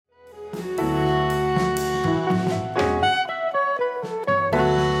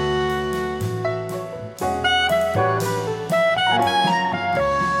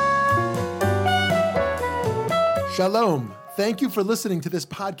Shalom. Thank you for listening to this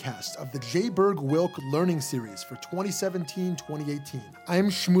podcast of the J. Berg Wilk Learning Series for 2017-2018. I am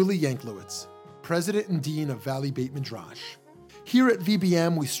Shmuley Yanklowitz, President and Dean of Valley Beit Midrash. Here at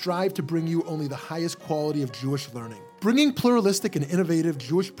VBM, we strive to bring you only the highest quality of Jewish learning, bringing pluralistic and innovative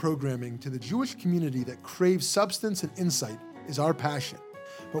Jewish programming to the Jewish community that craves substance and insight is our passion,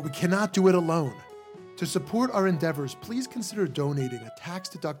 but we cannot do it alone. To support our endeavors, please consider donating a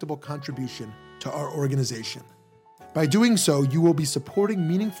tax-deductible contribution to our organization. By doing so, you will be supporting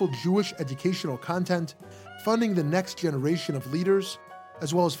meaningful Jewish educational content, funding the next generation of leaders,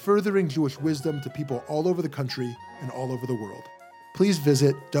 as well as furthering Jewish wisdom to people all over the country and all over the world. Please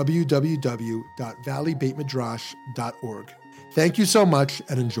visit www.valleybeitmidrash.org. Thank you so much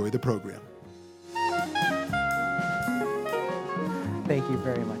and enjoy the program. Thank you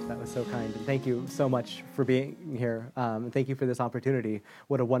very much. That was so kind. And thank you so much for being here. And thank you for this opportunity.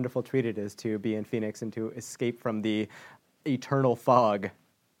 What a wonderful treat it is to be in Phoenix and to escape from the eternal fog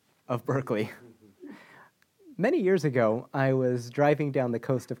of Berkeley. Many years ago, I was driving down the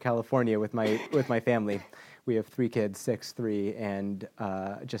coast of California with my family. We have 3 kids, 6, 3, and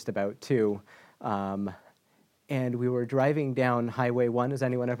just about 2. And we were driving down Highway 1. Has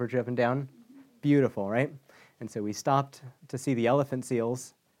anyone ever driven down? Beautiful, right? And so we stopped to see the elephant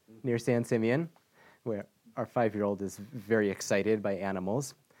seals near San Simeon, where our 5-year-old is very excited by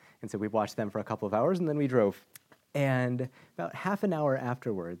animals. And so we watched them for a couple of hours, and then we drove. And about half an hour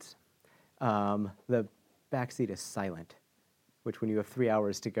afterwards, the back seat is silent, which when you have 3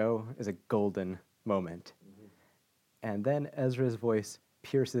 hours to go is a golden moment. And then Ezra's voice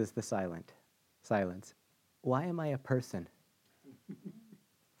pierces the silence. Why am I a person?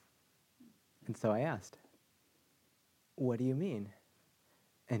 And so I asked, what do you mean?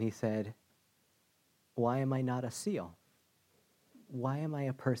 And he said, why am I not a seal? Why am I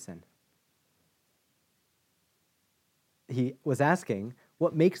a person? He was asking,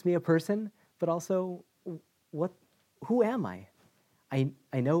 what makes me a person, but also, who am I? I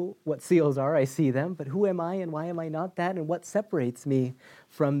know what seals are, I see them, but who am I and why am I not that? And what separates me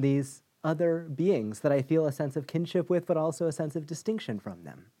from these other beings that I feel a sense of kinship with, but also a sense of distinction from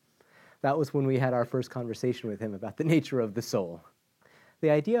them? That was when we had our first conversation with him about the nature of the soul. The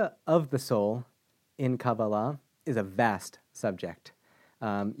idea of the soul in Kabbalah is a vast subject.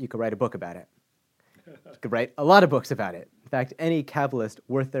 You could write a book about it. You could write a lot of books about it. In fact, any Kabbalist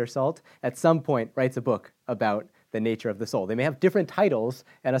worth their salt at some point writes a book about the nature of the soul. They may have different titles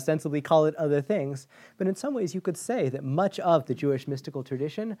and ostensibly call it other things, but in some ways you could say that much of the Jewish mystical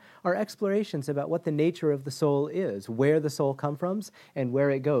tradition are explorations about what the nature of the soul is, where the soul comes from, and where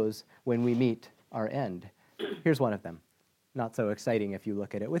it goes when we meet our end. Here's one of them. Not so exciting if you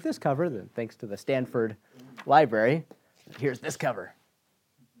look at it with this cover, thanks to the Stanford Library. Here's this cover.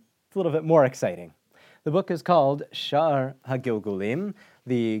 It's a little bit more exciting. The book is called Sha'ar HaGilgulim,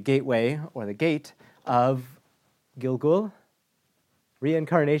 the gateway or the gate of Gilgul,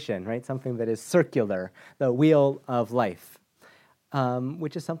 reincarnation, right? Something that is circular, the wheel of life,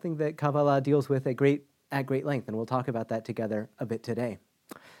 which is something that Kabbalah deals with at great length, and we'll talk about that together a bit today.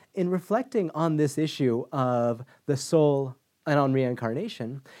 In reflecting on this issue of the soul and on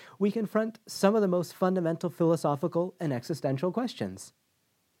reincarnation, we confront some of the most fundamental philosophical and existential questions.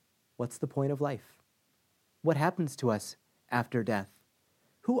 What's the point of life? What happens to us after death?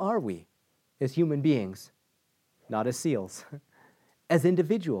 Who are we as human beings? Not as seals, as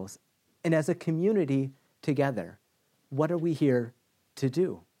individuals, and as a community together. What are we here to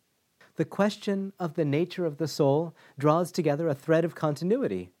do? The question of the nature of the soul draws together a thread of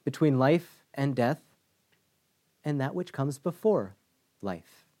continuity between life and death and that which comes before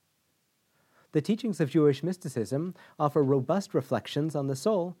life. The teachings of Jewish mysticism offer robust reflections on the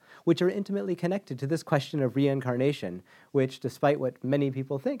soul, which are intimately connected to this question of reincarnation, which, despite what many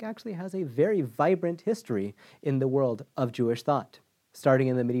people think, actually has a very vibrant history in the world of Jewish thought, starting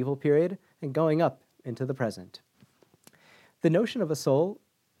in the medieval period and going up into the present. The notion of a soul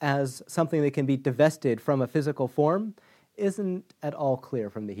as something that can be divested from a physical form isn't at all clear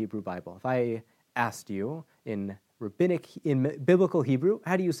from the Hebrew Bible. If I asked you in biblical Hebrew,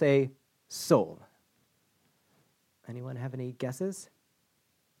 how do you say soul? Anyone have any guesses?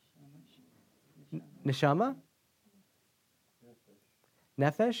 Neshama?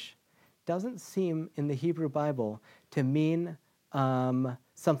 Nefesh doesn't seem in the Hebrew Bible to mean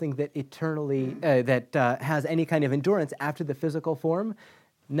something that eternally, has any kind of endurance after the physical form.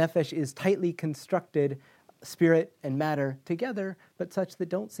 Nefesh is tightly constructed, spirit and matter together, but such that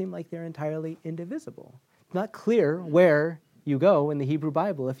don't seem like they're entirely indivisible. It's not clear where you go in the Hebrew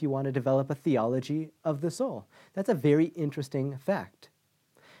Bible if you want to develop a theology of the soul. That's a very interesting fact.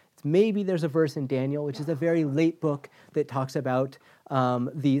 It's Maybe there's a verse in Daniel, which is a very late book that talks about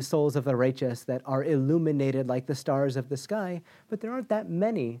the souls of the righteous that are illuminated like the stars of the sky, but there aren't that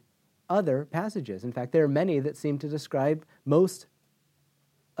many other passages. In fact, there are many that seem to describe most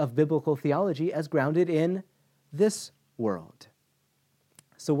of biblical theology as grounded in this world.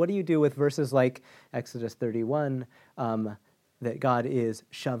 So what do you do with verses like Exodus 31, that God is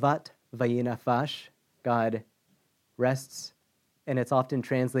shavat vayinafash, God rests, and it's often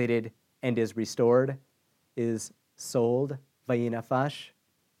translated and is restored, is sold, vayinafash.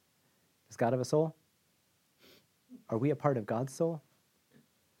 Does God have a soul? Are we a part of God's soul?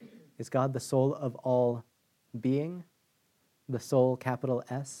 Is God the soul of all being? The soul, capital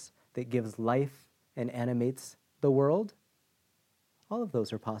S, that gives life and animates the world? All of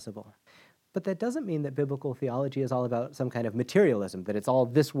those are possible. But that doesn't mean that biblical theology is all about some kind of materialism, that it's all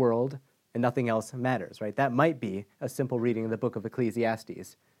this world and nothing else matters, right? That might be a simple reading of the book of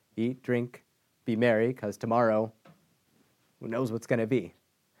Ecclesiastes. Eat, drink, be merry, because tomorrow, who knows what's going to be.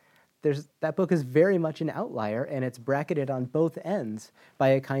 That book is very much an outlier, and it's bracketed on both ends by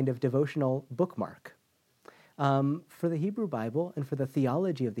a kind of devotional bookmark. For the Hebrew Bible and for the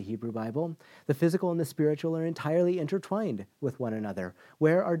theology of the Hebrew Bible, the physical and the spiritual are entirely intertwined with one another.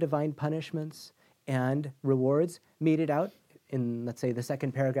 Where are divine punishments and rewards meted out in, let's say, the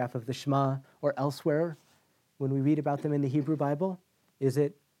second paragraph of the Shema or elsewhere when we read about them in the Hebrew Bible? Is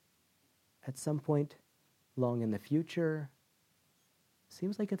it at some point long in the future?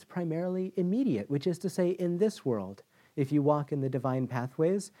 Seems like it's primarily immediate, which is to say in this world. If you walk in the divine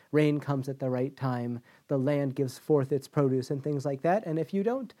pathways, rain comes at the right time, the land gives forth its produce and things like that, and if you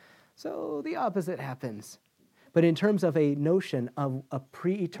don't, so the opposite happens. But in terms of a notion of a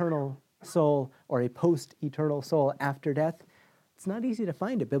pre-eternal soul or a post-eternal soul after death, it's not easy to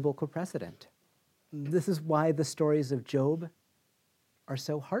find a biblical precedent. This is why the stories of Job are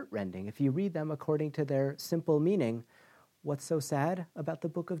so heartrending. If you read them according to their simple meaning, what's so sad about the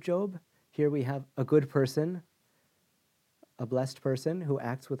book of Job? Here we have a good person, a blessed person who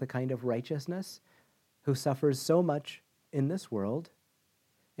acts with a kind of righteousness, who suffers so much in this world,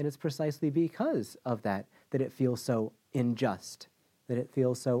 and it's precisely because of that it feels so unjust, that it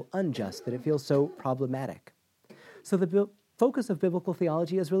feels so unjust, that it feels so problematic. So the focus of biblical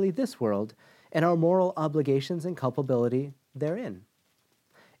theology is really this world and our moral obligations and culpability therein.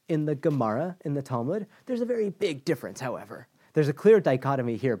 In the Gemara, in the Talmud, there's a very big difference, however. There's a clear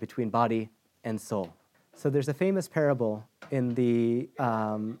dichotomy here between body and soul. So there's a famous parable in the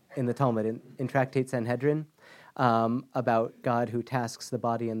Talmud, in Tractate Sanhedrin, about God who tasks the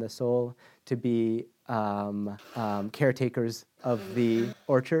body and the soul to be caretakers of the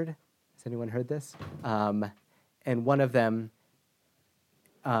orchard. Has anyone heard this? And one of them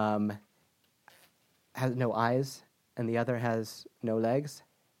has no eyes, and the other has no legs.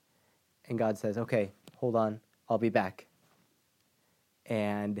 And God says, okay, hold on, I'll be back.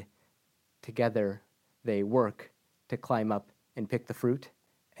 And together they work to climb up and pick the fruit.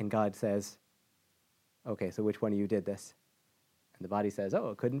 And God says, okay, so which one of you did this? And the body says, oh,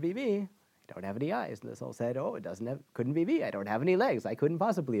 it couldn't be me. I don't have any eyes. And the soul said, oh, couldn't be me. I don't have any legs. I couldn't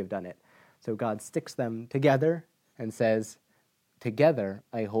possibly have done it. So God sticks them together and says, together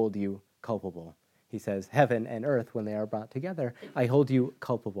I hold you culpable. He says, heaven and earth, when they are brought together, I hold you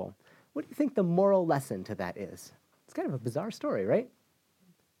culpable. What do you think the moral lesson to that is? It's kind of a bizarre story, right?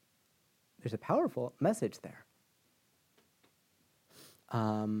 There's a powerful message there.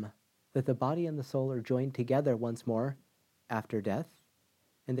 That the body and the soul are joined together once more after death,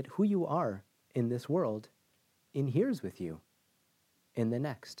 and that who you are in this world inheres with you in the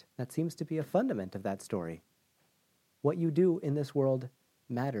next. That seems to be a fundament of that story. What you do in this world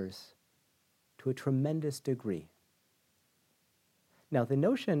matters to a tremendous degree. Now, the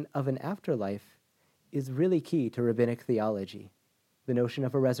notion of an afterlife is really key to rabbinic theology, the notion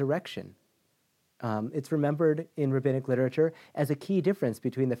of a resurrection. It's remembered in rabbinic literature as a key difference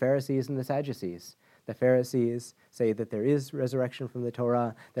between the Pharisees and the Sadducees. The Pharisees say that there is resurrection from the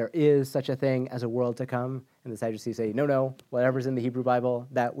Torah, there is such a thing as a world to come, and the Sadducees say, no, whatever's in the Hebrew Bible,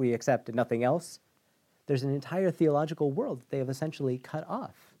 that we accept and nothing else. There's an entire theological world that they have essentially cut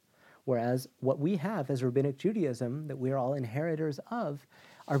off, whereas what we have as rabbinic Judaism, that we are all inheritors of,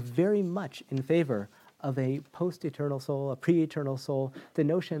 are very much in favor of a post-eternal soul, a pre-eternal soul, the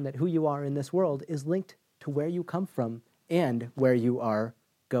notion that who you are in this world is linked to where you come from and where you are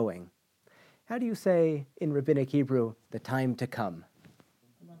going. How do you say in rabbinic Hebrew, the time to come?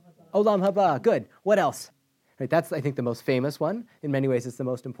 Olam haba, good. What else? Right, that's, I think, the most famous one. In many ways, it's the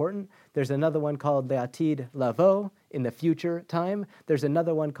most important. There's another one called Le'atid Lavo, in the future time. There's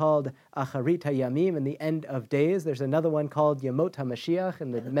another one called Acharit HaYamim, in the end of days. There's another one called Yemot HaMashiach,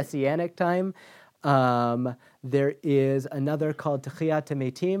 in the messianic time. There is another called Techiyat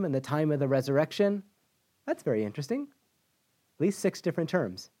HaMetim, in the time of the resurrection. That's very interesting. At least 6 different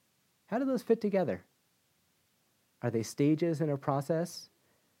terms. How do those fit together? Are they stages in a process?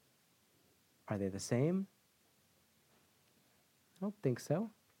 Are they the same? I don't think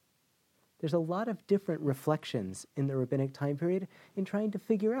so. There's a lot of different reflections in the rabbinic time period in trying to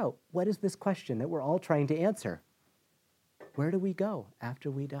figure out what is this question that we're all trying to answer. Where do we go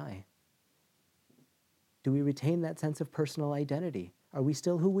after we die? Do we retain that sense of personal identity? Are we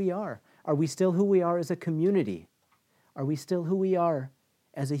still who we are? Are we still who we are as a community? Are we still who we are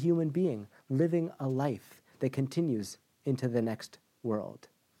as a human being, living a life that continues into the next world?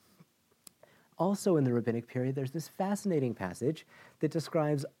 Also in the rabbinic period, there's this fascinating passage that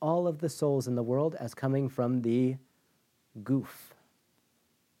describes all of the souls in the world as coming from the guf.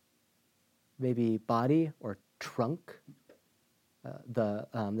 Maybe body or trunk.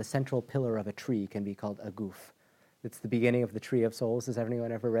 The central pillar of a tree can be called a guf. It's the beginning of the Tree of Souls. Has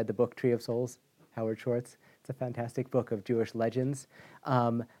anyone ever read the book Tree of Souls? Howard Schwartz. It's a fantastic book of Jewish legends.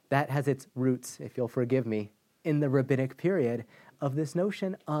 That has its roots, if you'll forgive me, in the rabbinic period of this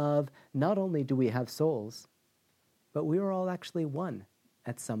notion of not only do we have souls, but we are all actually one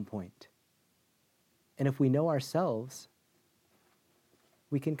at some point. And if we know ourselves,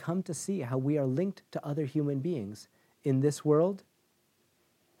 we can come to see how we are linked to other human beings in this world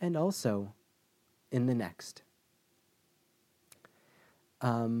and also in the next.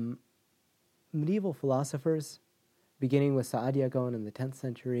 Medieval philosophers, beginning with Saadia Gaon in the 10th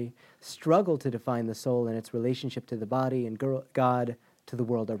century, struggle to define the soul and its relationship to the body and God, to the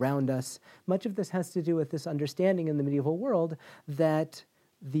world around us. Much of this has to do with this understanding in the medieval world that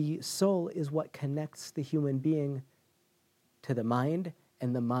the soul is what connects the human being to the mind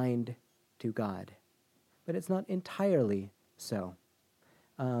and the mind to God. But it's not entirely so.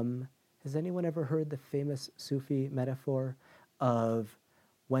 Has anyone ever heard the famous Sufi metaphor of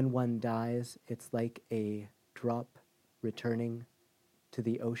when one dies, it's like a drop returning to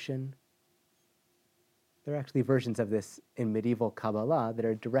the ocean? There are actually versions of this in medieval Kabbalah that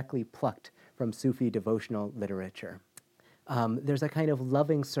are directly plucked from Sufi devotional literature. There's a kind of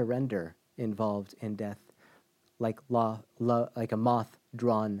loving surrender involved in death, like a moth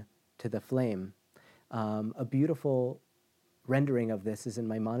drawn to the flame. A beautiful rendering of this is in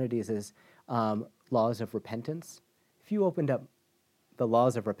Maimonides' Laws of Repentance. If you opened up the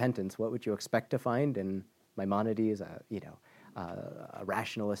Laws of Repentance, what would you expect to find in Maimonides, a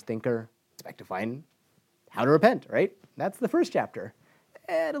rationalist thinker? Expect to find how to repent, right? That's the first chapter,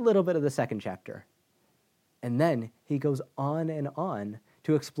 and a little bit of the second chapter. And then he goes on and on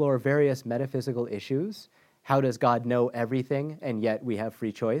to explore various metaphysical issues. How does God know everything, and yet we have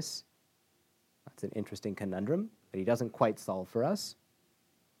free choice? That's an interesting conundrum that he doesn't quite solve for us.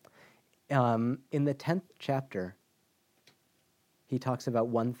 In the 10th chapter, he talks about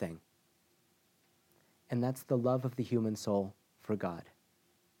one thing, and that's the love of the human soul for God.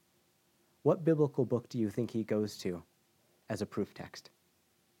 What biblical book do you think he goes to as a proof text?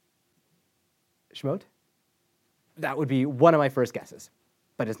 Shemot? That would be one of my first guesses,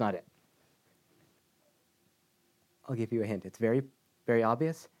 but it's not it. I'll give you a hint. It's very, very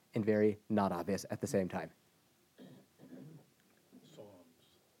obvious and very not obvious at the same time.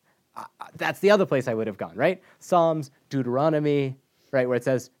 Psalms. That's the other place I would have gone, right? Psalms, Deuteronomy, right, where it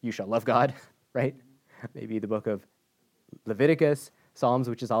says, you shall love God, right? Maybe the book of Leviticus, Psalms,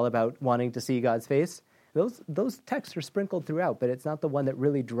 which is all about wanting to see God's face. Those texts are sprinkled throughout, but it's not the one that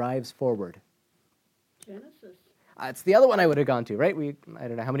really drives forward. Genesis. It's the other one I would have gone to, right? I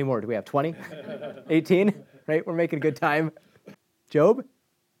don't know, how many more do we have? 20? 18? Right? We're making good time. Job?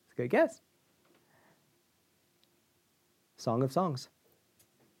 It's a good guess. Song of Songs.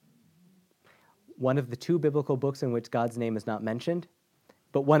 One of the 2 biblical books in which God's name is not mentioned,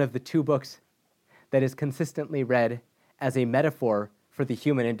 but one of the 2 books that is consistently read as a metaphor for the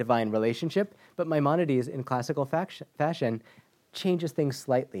human and divine relationship. But Maimonides, in classical fashion, changes things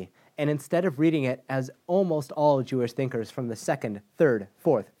slightly. And instead of reading it as almost all Jewish thinkers from the 2nd, 3rd,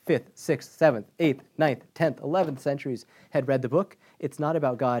 4th, 5th, 6th, 7th, 8th, 9th, 10th, 11th centuries had read the book, it's not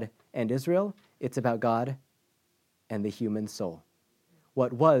about God and Israel, it's about God and the human soul.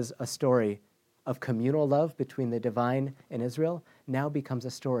 What was a story of communal love between the divine and Israel now becomes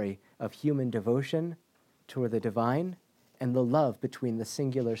a story of human devotion toward the divine and the love between the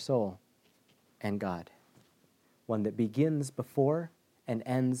singular soul and God, one that begins before and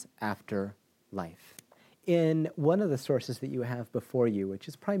ends after life. in one of the sources that you have before you, which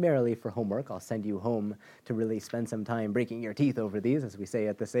is primarily for homework, I'll send you home to really spend some time breaking your teeth over these, as we say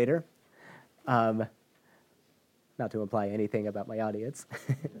at the Seder. Not to imply anything about my audience.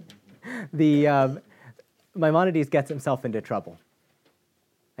 Maimonides gets himself into trouble.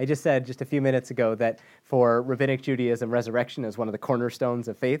 I just said just a few minutes ago that for Rabbinic Judaism, resurrection is one of the cornerstones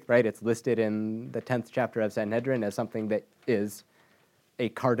of faith, right? It's listed in the 10th chapter of Sanhedrin as something that is a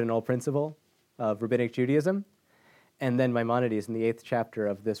cardinal principle of Rabbinic Judaism. And then Maimonides in the 8th chapter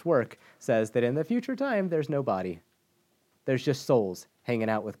of this work says that in the future time, there's no body. There's just souls hanging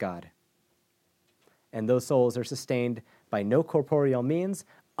out with God. And those souls are sustained by no corporeal means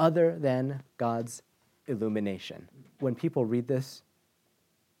other than God's illumination. When people read this,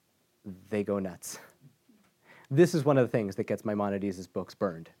 they go nuts. This is one of the things that gets Maimonides' books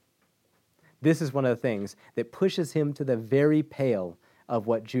burned. This is one of the things that pushes him to the very pale of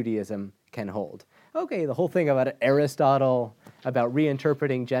what Judaism can hold. Okay, the whole thing about Aristotle, about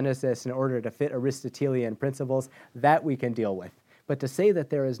reinterpreting Genesis in order to fit Aristotelian principles, that we can deal with. But to say that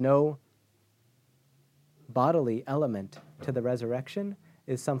there is no bodily element to the resurrection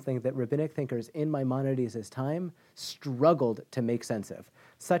is something that rabbinic thinkers in Maimonides' time struggled to make sense of,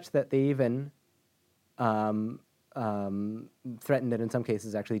 such that they even threatened and in some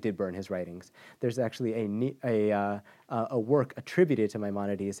cases actually did burn his writings. There's actually a work attributed to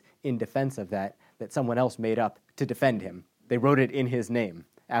Maimonides in defense of that someone else made up to defend him. They wrote it in his name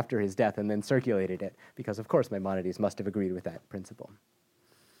after his death and then circulated it, because of course Maimonides must have agreed with that principle.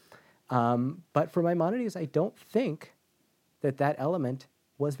 But for Maimonides, I don't think that element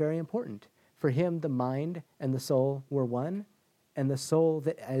was very important. For him, the mind and the soul were one, and the soul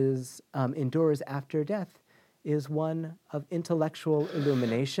that endures after death is one of intellectual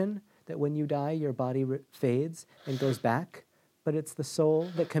illumination, that when you die, your body fades and goes back, but it's the soul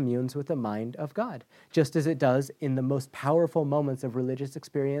that communes with the mind of God, just as it does in the most powerful moments of religious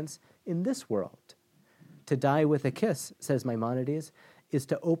experience in this world. To die with a kiss, says Maimonides, is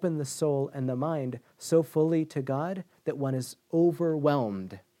to open the soul and the mind so fully to God that one is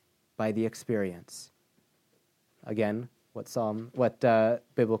overwhelmed by the experience. Again, what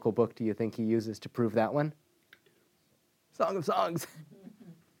biblical book do you think he uses to prove that one? Song of Songs.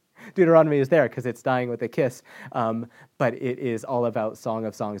 Deuteronomy is there because it's dying with a kiss, but it is all about Song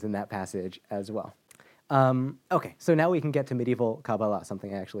of Songs in that passage as well. Okay, so now we can get to medieval Kabbalah,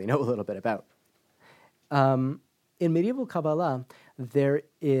 something I actually know a little bit about. In medieval Kabbalah, there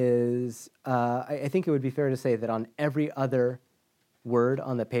is, I think it would be fair to say that on every other word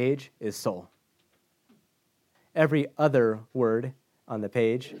on the page is soul. Every other word on the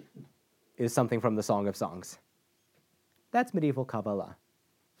page is something from the Song of Songs. That's medieval Kabbalah.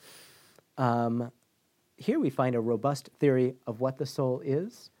 Here we find a robust theory of what the soul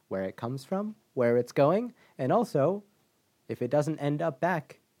is, where it comes from, where it's going, and also, if it doesn't end up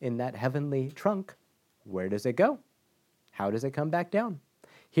back in that heavenly trunk, where does it go? How does it come back down?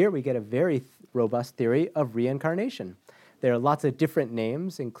 Here we get a very robust theory of reincarnation. There are lots of different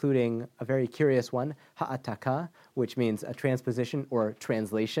names, including a very curious one, ha'ataka, which means a transposition or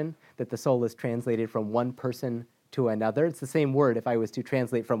translation, that the soul is translated from one person to another. It's the same word if I was to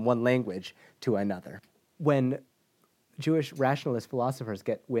translate from one language to another. When Jewish rationalist philosophers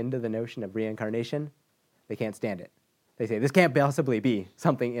get wind of the notion of reincarnation, they can't stand it. They say, this can't possibly be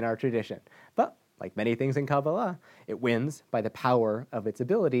something in our tradition. But like many things in Kabbalah, it wins by the power of its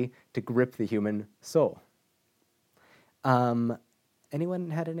ability to grip the human soul.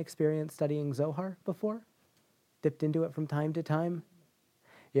 Anyone had an experience studying Zohar before? Dipped into it from time to time?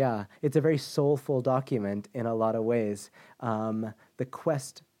 Yeah, it's a very soulful document in a lot of ways. The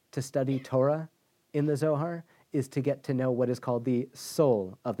quest to study Torah in the Zohar is to get to know what is called the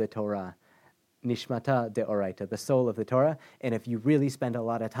soul of the Torah, Nishmata de'oraita, the soul of the Torah. And if you really spend a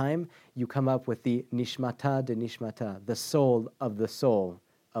lot of time, you come up with the Nishmata de Nishmata, the soul of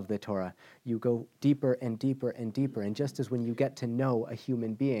the Torah. You go deeper and deeper and deeper. And just as when you get to know a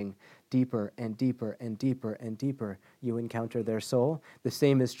human being deeper and deeper and deeper and deeper, you encounter their soul, the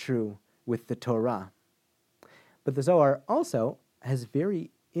same is true with the Torah. But the Zohar also has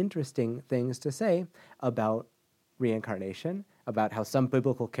very interesting things to say about reincarnation, about how some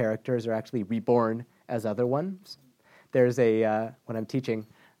biblical characters are actually reborn as other ones. There's when I'm teaching,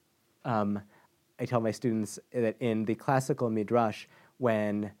 I tell my students that in the classical midrash,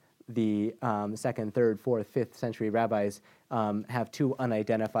 when the 2nd, 3rd, 4th, 5th century rabbis have two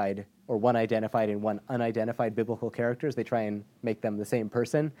unidentified, or one identified and one unidentified biblical characters, they try and make them the same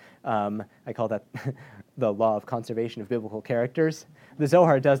person. I call that the law of conservation of biblical characters. The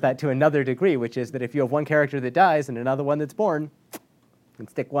Zohar does that to another degree, which is that if you have one character that dies and another one that's born, can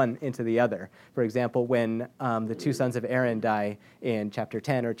stick one into the other. For example, when the two sons of Aaron die in chapter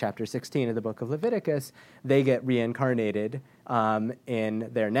 10 or chapter 16 of the book of Leviticus, they get reincarnated in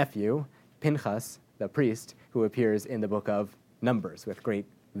their nephew, Pinchas, the priest, who appears in the book of Numbers with great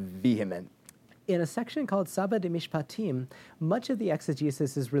vehemence. In a section called Saba de Mishpatim, much of the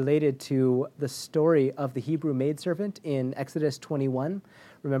exegesis is related to the story of the Hebrew maidservant in Exodus 21.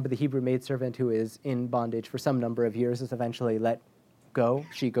 Remember, the Hebrew maidservant who is in bondage for some number of years is eventually let go.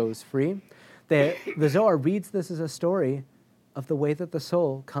 She goes free. The Zohar reads this as a story of the way that the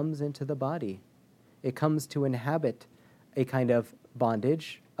soul comes into the body. It comes to inhabit a kind of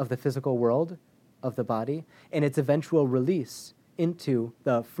bondage of the physical world of the body, and its eventual release into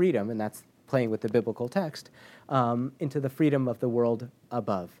the freedom, and that's playing with the biblical text, into the freedom of the world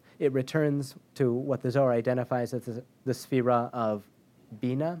above. It returns to what the Zohar identifies as the sphira of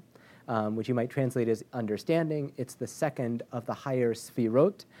Bina, which you might translate as understanding. It's the second of the higher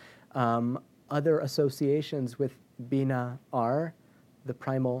sphirot. Other associations with Bina are the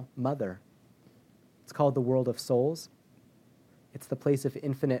primal mother. It's called the world of souls. It's the place of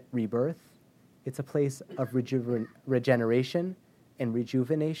infinite rebirth. It's a place of regeneration and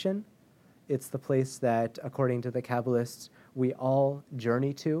rejuvenation. It's the place that, according to the Kabbalists, we all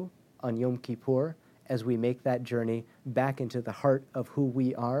journey to on Yom Kippur as we make that journey back into the heart of who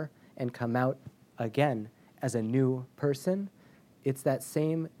we are and come out again as a new person. It's that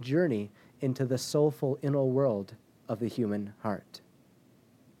same journey into the soulful inner world of the human heart.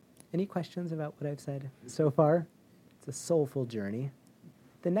 Any questions about what I've said so far? It's a soulful journey.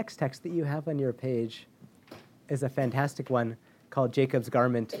 The next text that you have on your page is a fantastic one called Jacob's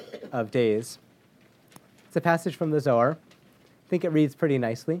Garment of Days. It's a passage from the Zohar. I think it reads pretty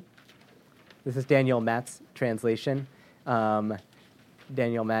nicely. This is Daniel Matt's translation.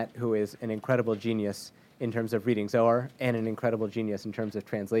 Daniel Matt, who is an incredible genius in terms of reading Zohar, and an incredible genius in terms of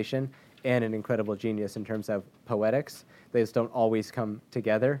translation, and an incredible genius in terms of poetics. Those don't always come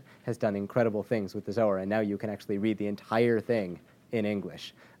together, has done incredible things with the Zohar, and now you can actually read the entire thing in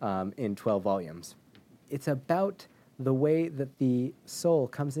English in 12 volumes. It's about the way that the soul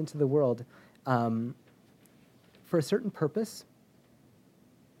comes into the world for a certain purpose.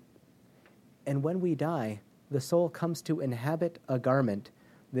 And when we die, the soul comes to inhabit a garment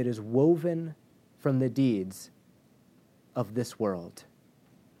that is woven from the deeds of this world.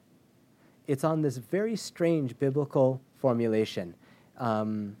 It's on this very strange biblical formulation.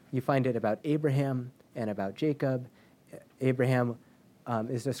 You find it about Abraham and about Jacob. Abraham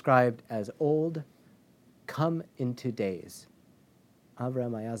is described as old, come into days.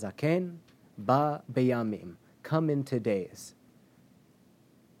 Avraham ayazaken, ba beyamim, come into days.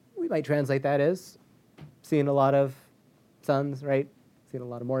 We might translate that as seen a lot of suns, right? Seen a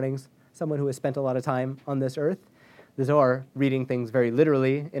lot of mornings. Someone who has spent a lot of time on this earth. The Zohar, reading things very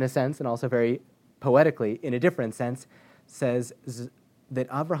literally in a sense and also very poetically in a different sense, says that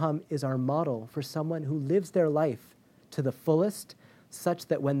Avraham is our model for someone who lives their life to the fullest, such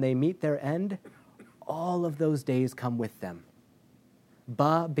that when they meet their end, all of those days come with them.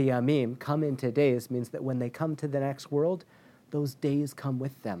 Ba biyamim, come into days, means that when they come to the next world, those days come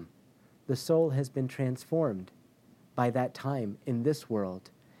with them. The soul has been transformed by that time in this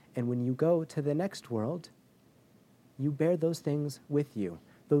world. And when you go to the next world, you bear those things with you,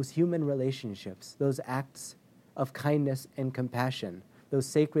 those human relationships, those acts of kindness and compassion, those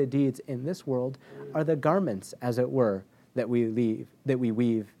sacred deeds in this world are the garments, as it were, that we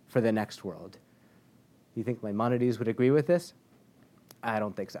weave for the next world. Do you think Maimonides would agree with this? I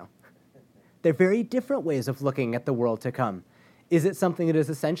don't think so. They're very different ways of looking at the world to come. Is it something that is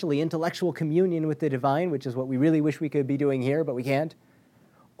essentially intellectual communion with the divine, which is what we really wish we could be doing here, but we can't?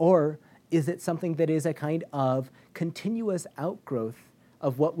 Or is it something that is a kind of continuous outgrowth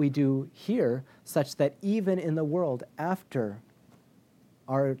of what we do here, such that even in the world after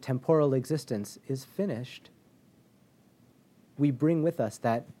our temporal existence is finished, we bring with us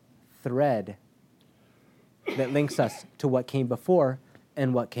that thread that links us to what came before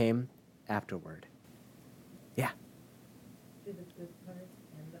and what came afterward. Yeah? Do the good parts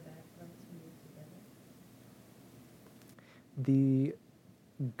and the bad parts move together? The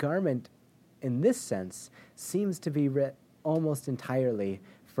garment, in this sense, seems to be almost entirely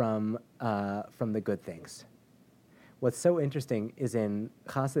from the good things. What's so interesting is in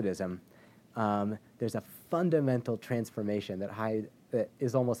Hasidism, there's a fundamental transformation that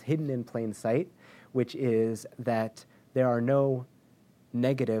is almost hidden in plain sight, which is that there are no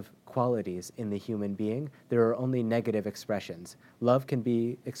negative qualities in the human being. There are only negative expressions. Love can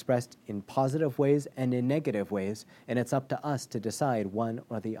be expressed in positive ways and in negative ways, and it's up to us to decide one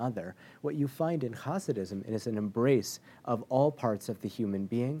or the other. What you find in Hasidism is an embrace of all parts of the human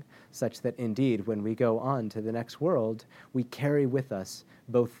being, such that indeed, when we go on to the next world, we carry with us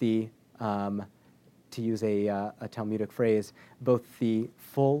both the, to use a Talmudic phrase, both the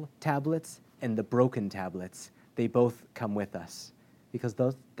full tablets and the broken tablets. They both come with us, because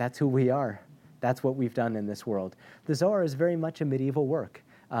that's who we are. That's what we've done in this world. The Zohar is very much a medieval work.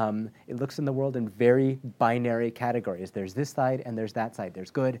 It looks in the world in very binary categories. There's this side and there's that side. There's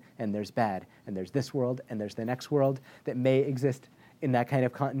good and there's bad. And there's this world and there's the next world that may exist in that kind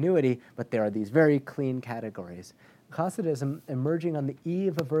of continuity, but there are these very clean categories. Hasidism, emerging on the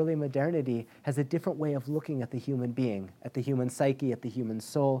eve of early modernity, has a different way of looking at the human being, at the human psyche, at the human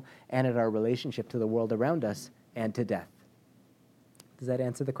soul, and at our relationship to the world around us and to death. Does that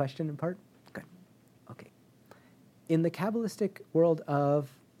answer the question in part? Good. Okay. In the Kabbalistic world of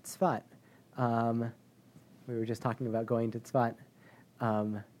Tzfat, we were just talking about going to Tzfat.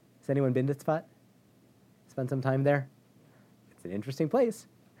 Has anyone been to Tzfat? Spent some time there? It's an interesting place.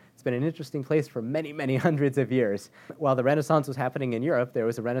 It's been an interesting place for many, many hundreds of years. While the Renaissance was happening in Europe, there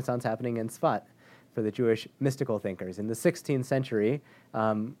was a Renaissance happening in Tzfat for the Jewish mystical thinkers. In the 16th century,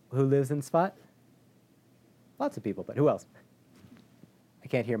 who lives in Tzfat? Lots of people, but who else? I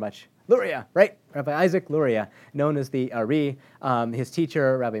can't hear much. Luria, right? Rabbi Isaac Luria, known as the Ari. His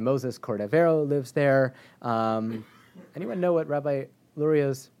teacher, Rabbi Moses Cordovero, lives there. Anyone know what Rabbi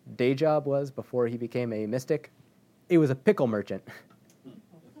Luria's day job was before he became a mystic? He was a pickle merchant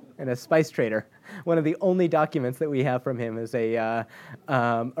and a spice trader. One of the only documents that we have from him is a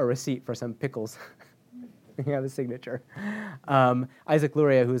receipt for some pickles. You have a signature. Isaac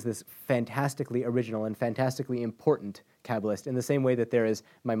Luria, who's this fantastically original and fantastically important Kabbalist, in the same way that there is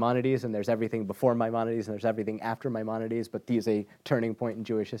Maimonides and there's everything before Maimonides and there's everything after Maimonides, but he is a turning point in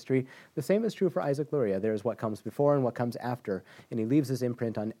Jewish history. The same is true for Isaac Luria. There is what comes before and what comes after, and he leaves his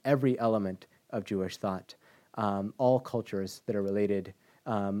imprint on every element of Jewish thought. All cultures that are related,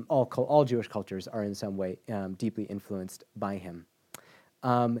 all Jewish cultures are in some way deeply influenced by him.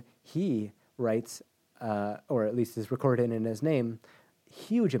 He writes, or at least is recorded in his name,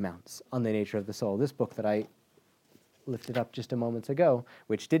 huge amounts on the nature of the soul. This book that I lifted up just a moment ago,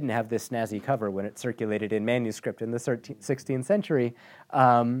 which didn't have this snazzy cover when it circulated in manuscript in the 16th century,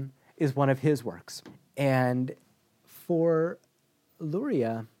 is one of his works. And for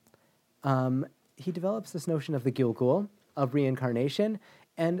Luria, he develops this notion of the Gilgul, of reincarnation,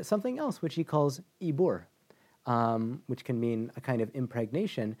 and something else which he calls ibur, which can mean a kind of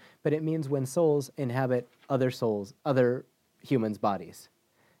impregnation, but it means when souls inhabit other souls, other humans' bodies.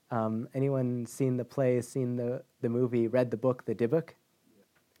 Anyone seen the play, seen the movie, read the book, The Dybbuk?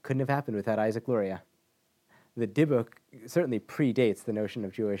 Couldn't have happened without Isaac Luria. The Dybbuk certainly predates the notion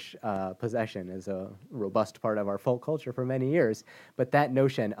of Jewish possession as a robust part of our folk culture for many years, but that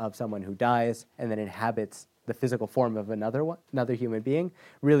notion of someone who dies and then inhabits the physical form of another human being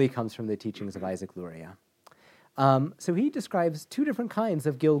really comes from the teachings of Isaac Luria. So he describes two different kinds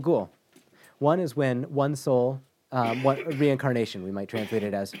of Gilgul. One is when one soul, reincarnation, we might translate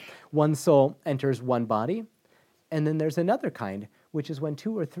it as, one soul enters one body, and then there's another kind, which is when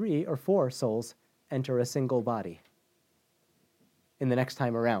 2 or 3 or 4 souls enter a single body in the next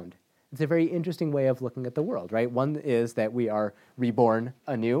time around. It's a very interesting way of looking at the world, right? One is that we are reborn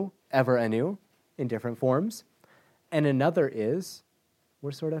anew, ever anew, in different forms, and another is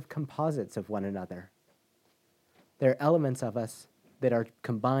we're sort of composites of one another. There are elements of us that are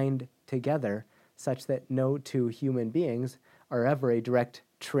combined together such that no two human beings are ever a direct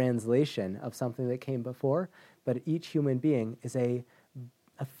translation of something that came before, but each human being is a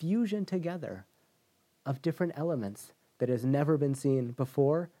fusion together of different elements that has never been seen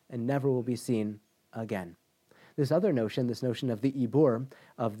before and never will be seen again. This other notion, this notion of the ibur,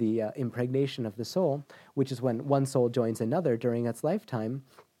 of the impregnation of the soul, which is when one soul joins another during its lifetime,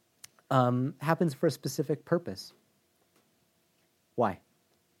 happens for a specific purpose. Why?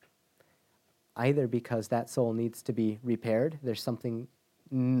 Either because that soul needs to be repaired, there's something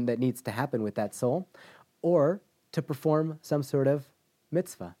that needs to happen with that soul, or to perform some sort of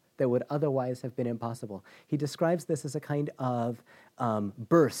mitzvah that would otherwise have been impossible. He describes this as a kind of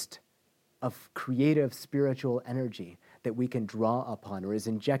burst of creative spiritual energy that we can draw upon or is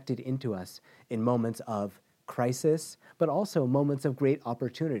injected into us in moments of crisis, but also moments of great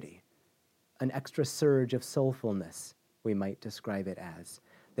opportunity. An extra surge of soulfulness, we might describe it as,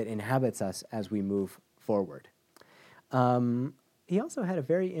 that inhabits us as we move forward. He also had a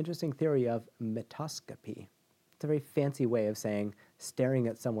very interesting theory of metoscopy. It's a very fancy way of saying staring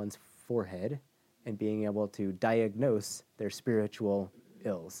at someone's forehead and being able to diagnose their spiritual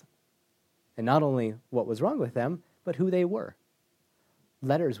ills. And not only what was wrong with them, but who they were.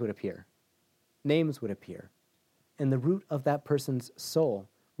 Letters would appear, names would appear, and the root of that person's soul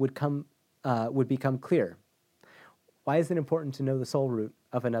would become clear. Why is it important to know the soul root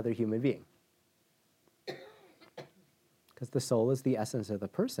of another human being? Because the soul is the essence of the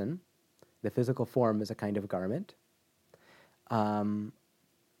person. The physical form is a kind of garment. The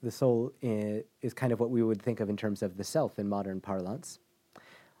soul is kind of what we would think of in terms of the self in modern parlance.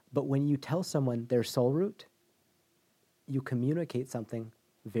 But when you tell someone their soul root, you communicate something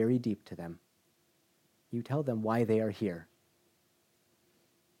very deep to them. You tell them why they are here,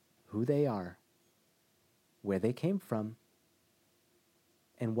 who they are, where they came from,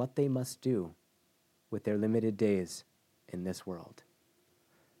 and what they must do with their limited days in this world.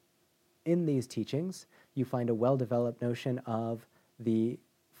 In these teachings, you find a well-developed notion of the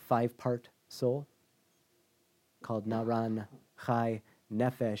 5-part soul called Naran, Chai,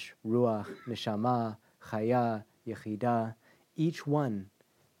 Nefesh, Ruach, Neshama, Chaya, Yechida, each one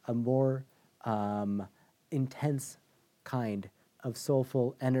a more intense kind of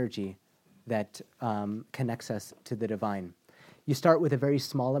soulful energy that connects us to the divine. You start with a very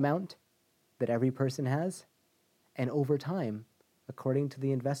small amount that every person has, and over time, according to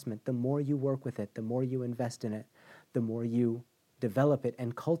the investment, the more you work with it, the more you invest in it, the more you develop it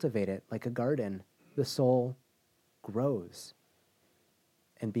and cultivate it like a garden, the soul grows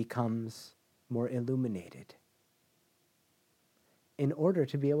and becomes more illuminated. In order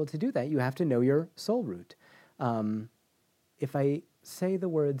to be able to do that, you have to know your soul root. If I say the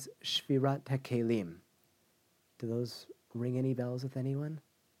words Shvirat HaKelim, do those ring any bells with anyone?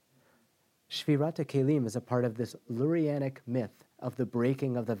 Shvirat HaKelim is a part of this Lurianic myth of the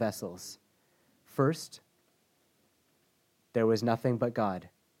breaking of the vessels. First, there was nothing but God,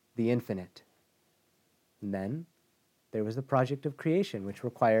 the infinite. And then there was the project of creation, which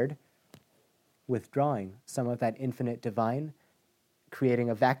required withdrawing some of that infinite divine, creating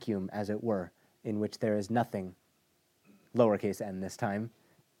a vacuum, as it were, in which there is nothing, lowercase n this time.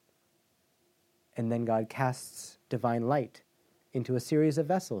 And then God casts divine light into a series of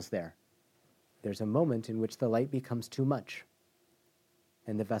vessels there. There's a moment in which the light becomes too much,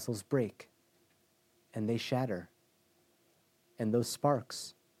 and the vessels break, and they shatter, and those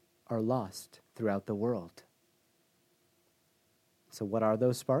sparks are lost throughout the world. So what are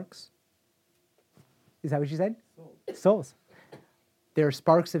those sparks? Is that what you said? Souls. They're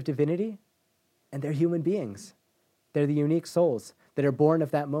sparks of divinity, and they're human beings. They're the unique souls that are born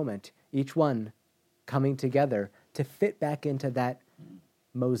of that moment, each one coming together to fit back into that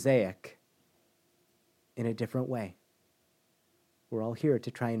mosaic in a different way. We're all here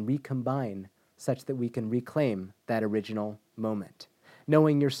to try and recombine such that we can reclaim that original moment.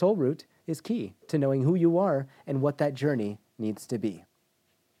 Knowing your soul root is key to knowing who you are and what that journey needs to be.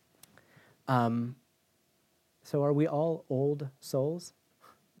 So are we all old souls?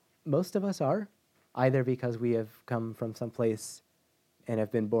 Most of us are, either because we have come from someplace and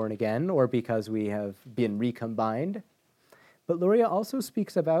have been born again, or because we have been recombined. But Luria also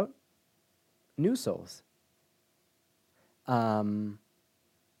speaks about new souls.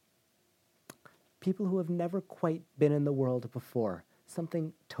 People who have never quite been in the world before,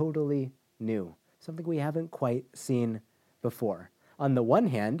 something totally new, something we haven't quite seen before. On the one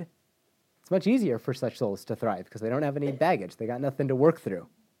hand, it's much easier for such souls to thrive because they don't have any baggage. They got nothing to work through.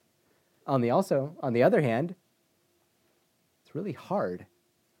 On the other hand, it's really hard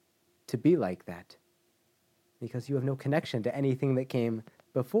to be like that because you have no connection to anything that came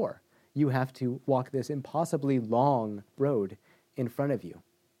before. You have to walk this impossibly long road in front of you.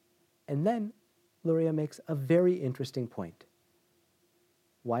 And then Luria makes a very interesting point.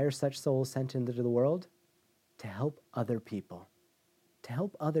 Why are such souls sent into the world? To help other people. To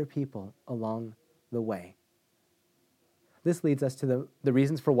help other people along the way. This leads us to the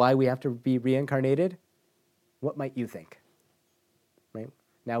reasons for why we have to be reincarnated. What might you think? Right?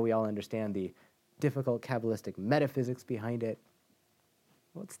 Now we all understand the difficult Kabbalistic metaphysics behind it.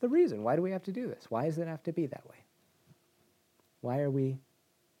 What's the reason? Why do we have to do this? Why does it have to be that way? Why are we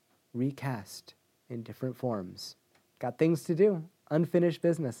recast in different forms? Got things to do. Unfinished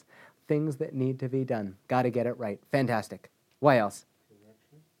business. Things that need to be done. Got to get it right. Fantastic. Why else?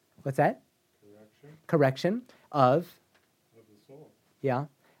 Correction. What's that? Correction of the soul. Yeah.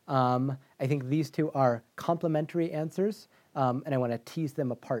 I think these two are complementary answers, and I want to tease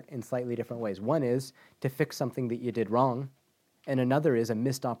them apart in slightly different ways. One is to fix something that you did wrong, and another is a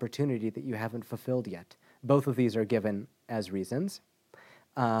missed opportunity that you haven't fulfilled yet. Both of these are given as reasons.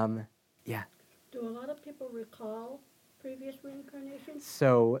 Yeah. Do a lot of people recall previous reincarnations?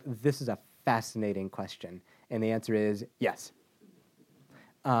 So this is a fascinating question, and the answer is yes.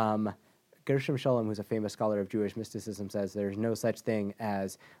 Gershom Scholem, who's a famous scholar of Jewish mysticism, says there's no such thing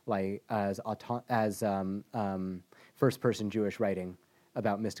as first-person Jewish writing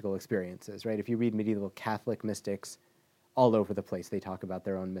about mystical experiences, right? If you read medieval Catholic mystics, all over the place they talk about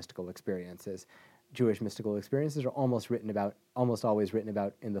their own mystical experiences. Jewish mystical experiences are almost always written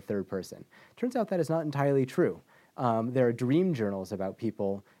about in the third person. Turns out that is not entirely true. There are dream journals about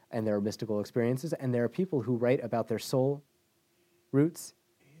people and their mystical experiences, and there are people who write about their soul roots.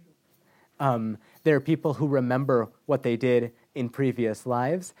 There are people who remember what they did in previous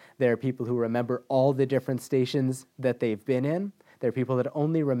lives. There are people who remember all the different stations that they've been in. There are people that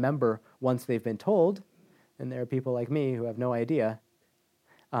only remember once they've been told. And there are people like me who have no idea,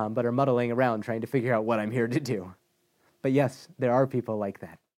 but are muddling around trying to figure out what I'm here to do. But yes, there are people like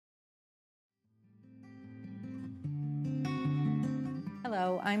that.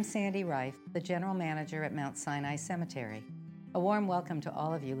 Hello, I'm Sandy Reif, the General Manager at Mount Sinai Cemetery. A warm welcome to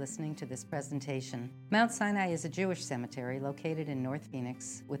all of you listening to this presentation. Mount Sinai is a Jewish cemetery located in North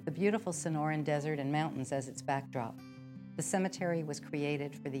Phoenix with the beautiful Sonoran Desert and mountains as its backdrop. The cemetery was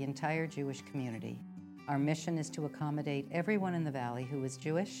created for the entire Jewish community. Our mission is to accommodate everyone in the valley who is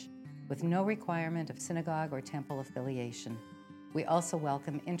Jewish, with no requirement of synagogue or temple affiliation. We also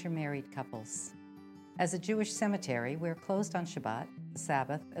welcome intermarried couples. As a Jewish cemetery, we're closed on Shabbat, the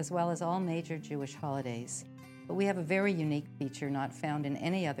Sabbath, as well as all major Jewish holidays. But we have a very unique feature not found in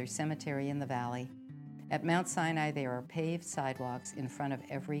any other cemetery in the valley. At Mount Sinai, there are paved sidewalks in front of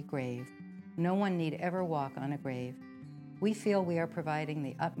every grave. No one need ever walk on a grave. We feel we are providing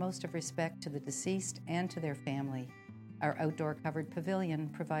the utmost of respect to the deceased and to their family. Our outdoor covered pavilion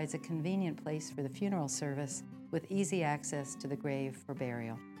provides a convenient place for the funeral service with easy access to the grave for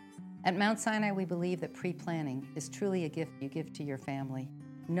burial. At Mount Sinai, we believe that pre-planning is truly a gift you give to your family.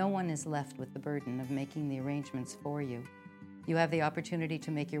 No one is left with the burden of making the arrangements for you. You have the opportunity to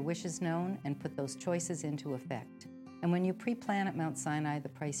make your wishes known and put those choices into effect. And when you pre-plan at Mount Sinai, the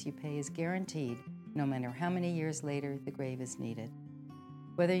price you pay is guaranteed, no matter how many years later the grave is needed.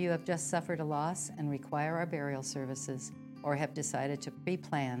 Whether you have just suffered a loss and require our burial services, or have decided to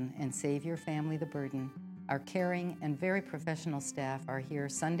pre-plan and save your family the burden, our caring and very professional staff are here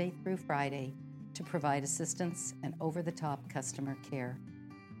Sunday through Friday to provide assistance and over-the-top customer care.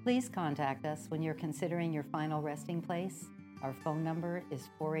 Please contact us when you're considering your final resting place. Our phone number is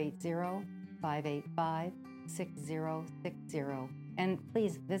 480-585-6060. And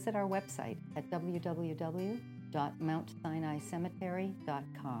please visit our website at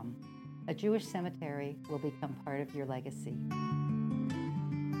www.mountsinaicemetery.com. A Jewish cemetery will become part of your legacy.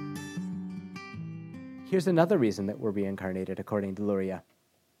 Here's another reason that we're reincarnated, according to Luria.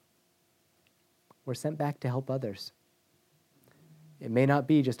 We're sent back to help others. It may not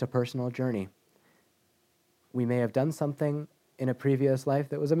be just a personal journey. We may have done something in a previous life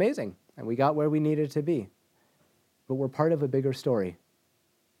that was amazing, and we got where we needed to be. But we're part of a bigger story.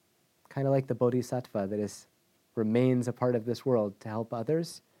 Kind of like the bodhisattva that remains a part of this world to help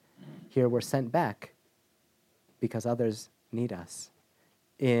others. Here we're sent back because others need us.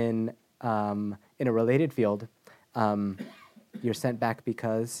 In a related field, you're sent back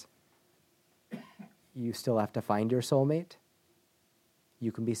because you still have to find your soulmate.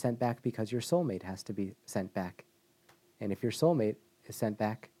 You can be sent back because your soulmate has to be sent back. And if your soulmate is sent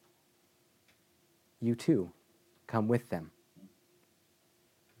back, you too come with them.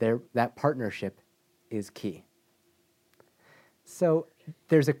 That partnership is key. So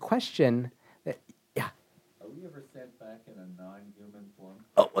there's a question that, yeah. Are we ever sent back in a non-human form?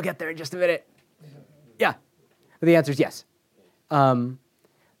 Oh, we'll get there in just a minute. Yeah. But the answer is yes.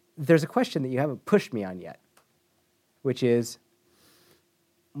 There's a question that you haven't pushed me on yet, which is,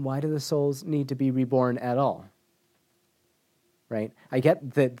 why do the souls need to be reborn at all? Right? I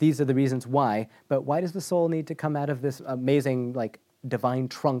get that these are the reasons why, but why does the soul need to come out of this amazing, divine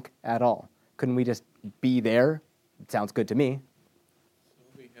trunk at all? Couldn't we just be there? It sounds good to me. So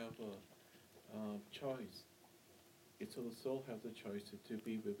we have a choice. So the soul has a choice to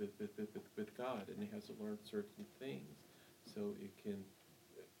be with God, and it has to learn certain things so it can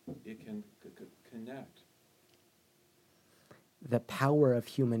connect. The power of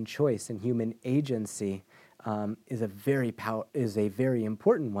human choice and human agency is a very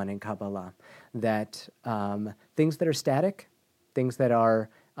important one in Kabbalah. That things that are static, things that are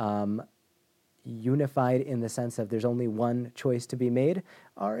unified in the sense of there's only one choice to be made,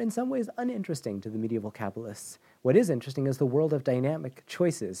 are in some ways uninteresting to the medieval Kabbalists. What is interesting is the world of dynamic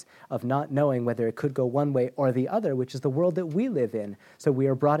choices, of not knowing whether it could go one way or the other, which is the world that we live in. So we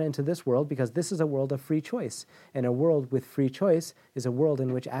are brought into this world because this is a world of free choice. And a world with free choice is a world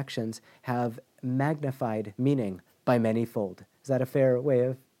in which actions have magnified meaning by manyfold. Is that a fair way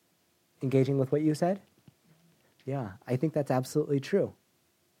of engaging with what you said? Yeah, I think that's absolutely true.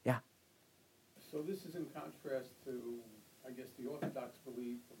 Yeah. So this is in contrast to, I guess, the Orthodox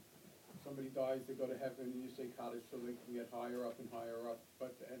belief. Somebody dies, they go to heaven, and you say Kaddish so they can get higher up and higher up.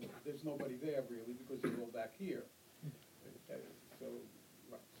 And there's nobody there really because they're all back here. Okay, so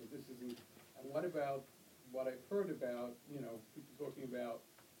this isn't. And what about what I've heard about? People talking about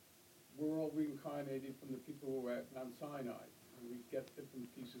we're all reincarnated from the people who were at Mount Sinai, and we get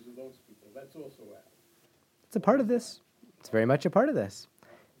different pieces of those people. That's also out. It's a part of this. It's very much a part of this.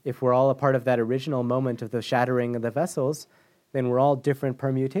 If we're all a part of that original moment of the shattering of the vessels, then we're all different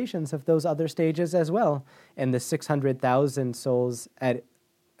permutations of those other stages as well. And the 600,000 souls at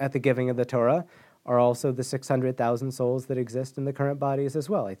the giving of the Torah are also the 600,000 souls that exist in the current bodies as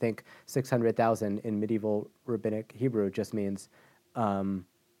well. I think 600,000 in medieval rabbinic Hebrew just means a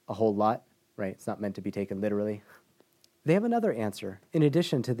whole lot, right? It's not meant to be taken literally. They have another answer in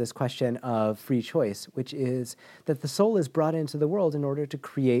addition to this question of free choice, which is that the soul is brought into the world in order to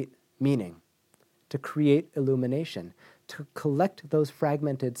create meaning, to create illumination, to collect those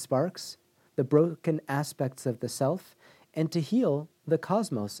fragmented sparks, the broken aspects of the self, and to heal the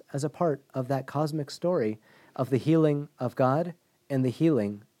cosmos as a part of that cosmic story of the healing of God and the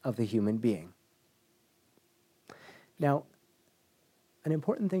healing of the human being. Now, an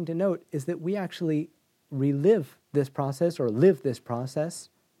important thing to note is that we actually relive this process or live this process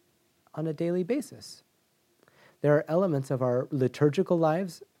on a daily basis. There are elements of our liturgical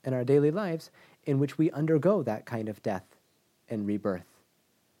lives and our daily lives in which we undergo that kind of death and rebirth.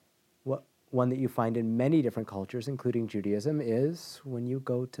 One that you find in many different cultures, including Judaism, is when you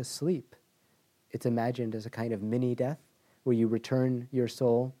go to sleep. It's imagined as a kind of mini-death where you return your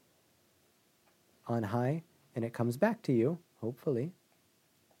soul on high and it comes back to you, hopefully.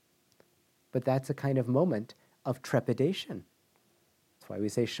 But that's a kind of moment of trepidation. That's why we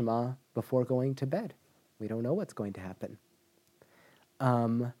say Shema before going to bed. We don't know what's going to happen.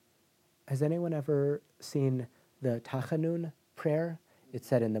 Has anyone ever seen the Tachanun prayer? It's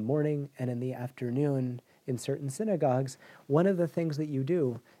said in the morning and in the afternoon in certain synagogues. One of the things that you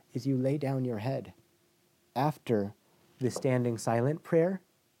do is you lay down your head after the standing silent prayer.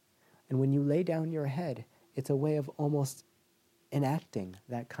 And when you lay down your head, it's a way of almost enacting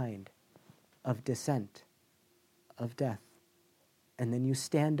that kind of descent, of death. And then you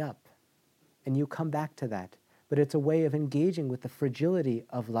stand up and you come back to that. But it's a way of engaging with the fragility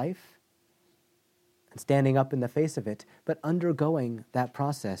of life and standing up in the face of it, but undergoing that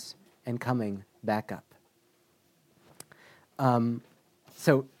process and coming back up.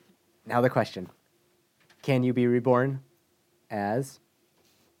 So now the question, can you be reborn as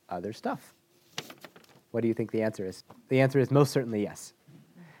other stuff? What do you think the answer is? The answer is most certainly yes.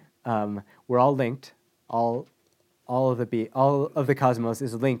 We're all linked. All of the cosmos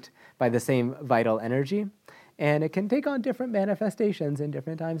is linked by the same vital energy, and it can take on different manifestations in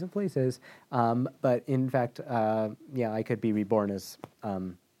different times and places. But in fact, I could be reborn as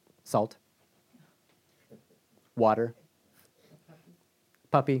salt, water,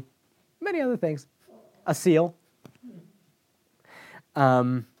 puppy, many other things, a seal.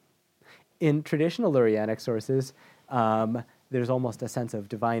 In traditional Lurianic sources, there's almost a sense of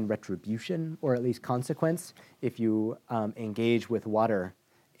divine retribution, or at least consequence, if you engage with water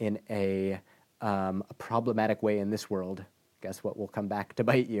in a problematic way in this world. Guess what will come back to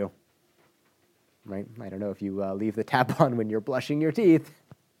bite you? Right? I don't know, if you leave the tap on when you're brushing your teeth,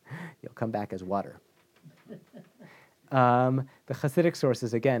 you'll come back as water. The Hasidic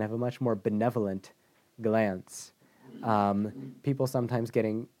sources, again, have a much more benevolent glance. People sometimes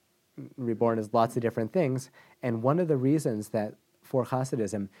getting reborn as lots of different things, and one of the reasons that for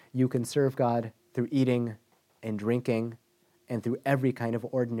Hasidism you can serve God through eating and drinking and through every kind of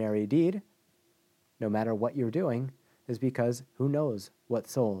ordinary deed, no matter what you're doing, is because who knows what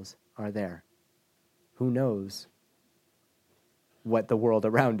souls are there? Who knows what the world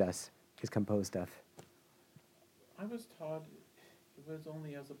around us is composed of? I was taught it was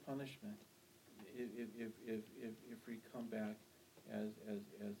only as a punishment if we come back as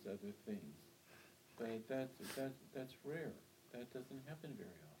other things. But that's rare. That doesn't happen very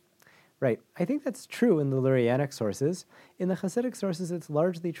often. Right. I think that's true in the Lurianic sources. In the Hasidic sources, it's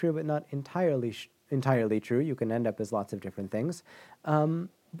largely true, but not entirely true. You can end up as lots of different things.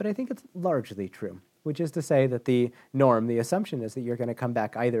 But I think it's largely true, which is to say that the norm, the assumption is that you're going to come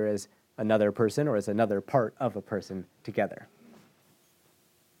back either as another person or as another part of a person together.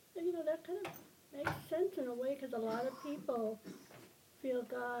 And, that kind of makes sense in a way, because a lot of people feel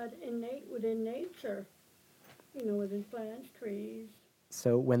God innate within nature, within plants, trees.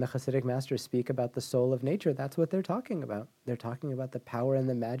 So when the Hasidic masters speak about the soul of nature, that's what they're talking about. They're talking about the power and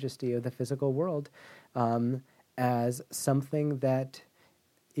the majesty of the physical world as something that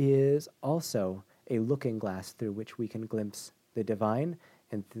is also a looking glass through which we can glimpse the divine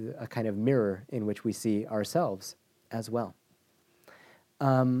and through a kind of mirror in which we see ourselves as well.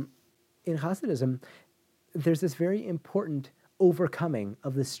 In Hasidism, there's this very important overcoming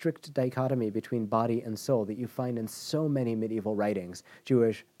of the strict dichotomy between body and soul that you find in so many medieval writings,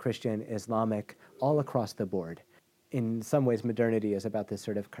 Jewish, Christian, Islamic, all across the board. In some ways, modernity is about this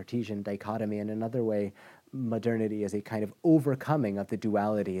sort of Cartesian dichotomy. In another way, modernity is a kind of overcoming of the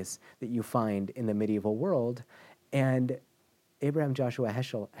dualities that you find in the medieval world. And Abraham Joshua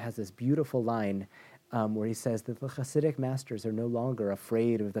Heschel has this beautiful line where he says that the Hasidic masters are no longer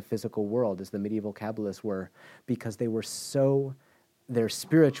afraid of the physical world as the medieval Kabbalists were, because their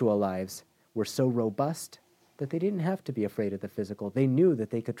spiritual lives were so robust that they didn't have to be afraid of the physical. They knew that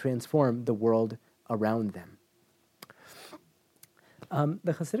they could transform the world around them.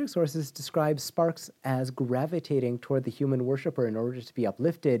 The Hasidic sources describe sparks as gravitating toward the human worshiper in order to be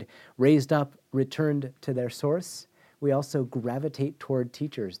uplifted, raised up, returned to their source. We also gravitate toward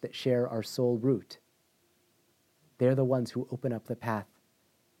teachers that share our soul root. They're the ones who open up the path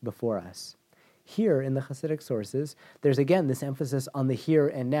before us. Here in the Hasidic sources, there's again this emphasis on the here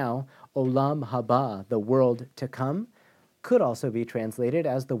and now. Olam haba, the world to come, could also be translated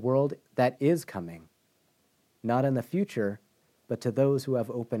as the world that is coming. Not in the future, but to those who have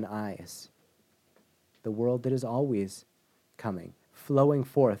open eyes. The world that is always coming, flowing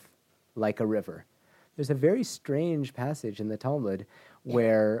forth like a river. There's a very strange passage in the Talmud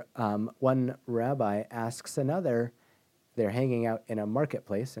where one rabbi asks another, they're hanging out in a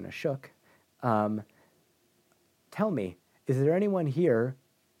marketplace, in a shuk, tell me, is there anyone here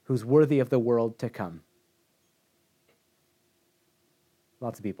who's worthy of the world to come?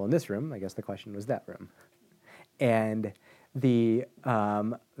 Lots of people in this room. I guess the question was that room. And the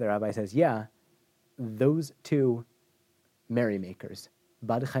rabbi says, yeah, those two merrymakers,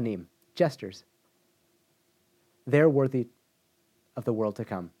 badchanim, jesters, they're worthy of the world to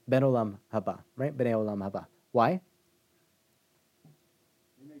come. Ben olam haba, right? Bnei olam haba. Why?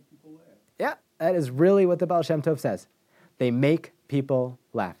 They make people laugh. Yeah, that is really what the Baal Shem Tov says. They make people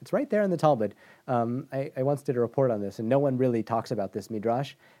laugh. It's right there in the Talmud. I once did a report on this, and no one really talks about this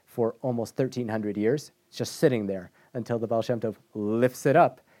midrash for almost 1,300 years. It's just sitting there until the Baal Shem Tov lifts it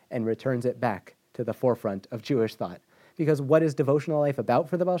up and returns it back to the forefront of Jewish thought. Because what is devotional life about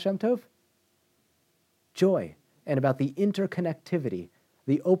for the Baal Shem Tov? Joy, and about the interconnectivity,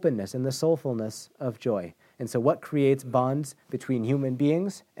 the openness and the soulfulness of joy. And so what creates bonds between human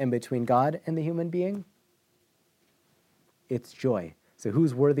beings and between God and the human being? It's joy. So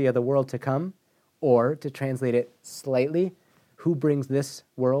who's worthy of the world to come? Or, to translate it slightly, who brings this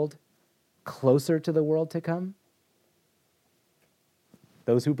world closer to the world to come?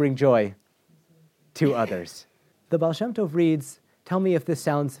 Those who bring joy to others. The Baal Shem Tov reads, tell me if this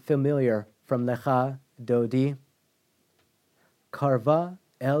sounds familiar from Lecha Dodi. Karva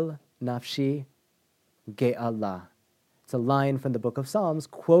el nafshi ge'ala. It's a line from the book of Psalms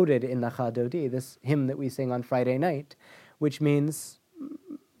quoted in Lecha Dodi, this hymn that we sing on Friday night, which means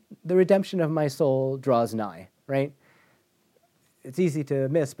the redemption of my soul draws nigh, right? It's easy to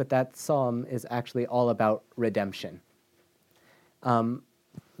miss, but that psalm is actually all about redemption. The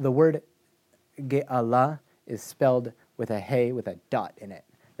word ge'ala is spelled with a hey with a dot in it.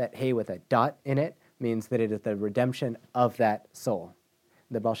 That hey with a dot in it means that it is the redemption of that soul.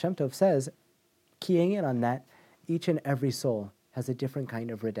 The Baal Shem Tov says, keying in on that, each and every soul has a different kind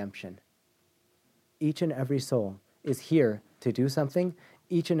of redemption. Each and every soul is here to do something.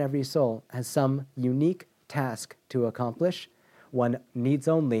 Each and every soul has some unique task to accomplish. One needs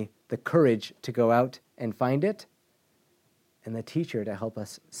only the courage to go out and find it, and the teacher to help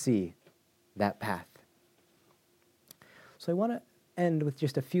us see that path. So I want to end with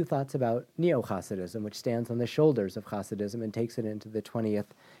just a few thoughts about Neo-Hasidism, which stands on the shoulders of Hasidism and takes it into the 20th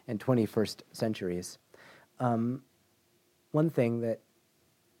and 21st centuries. One thing that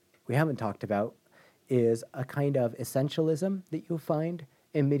we haven't talked about is a kind of essentialism that you'll find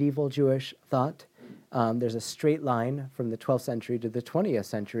in medieval Jewish thought. There's a straight line from the 12th century to the 20th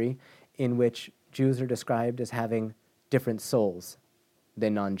century in which Jews are described as having different souls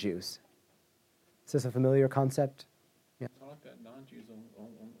than non-Jews. Is this a familiar concept? Yeah. Thought that non-Jews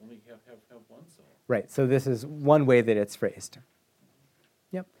only have one soul. Right, so this is one way that it's phrased.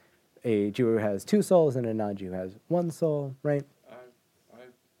 Yep. a Jew has two souls and a non-Jew has one soul, right?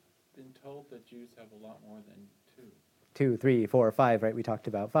 I've been told that Jews have a lot more than two. 2, 3, 4, 5, right? We talked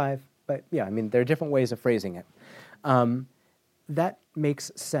about 5. But yeah, I mean, there are different ways of phrasing it. That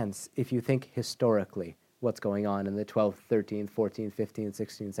makes sense if you think historically what's going on in the 12th, 13th, 14th, 15th,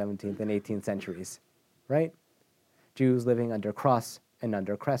 16th, 17th, and 18th centuries, right? Jews living under cross and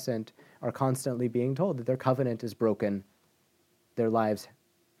under crescent are constantly being told that their covenant is broken, their lives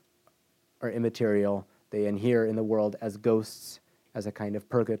are immaterial, they inhere in the world as ghosts, as a kind of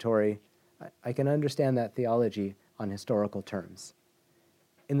purgatory. I can understand that theology on historical terms.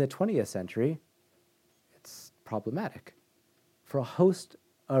 In the 20th century, it's problematic for a host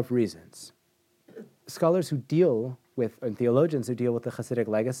of reasons. Scholars who deal with, and theologians who deal with the Hasidic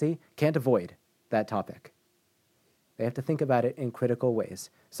legacy can't avoid that topic. They have to think about it in critical ways.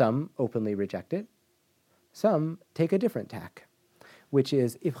 Some openly reject it. Some take a different tack, which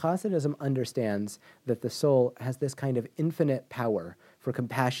is if Hasidism understands that the soul has this kind of infinite power for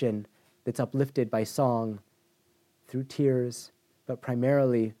compassion that's uplifted by song, through tears, but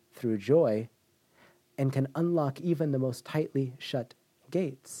primarily through joy, and can unlock even the most tightly shut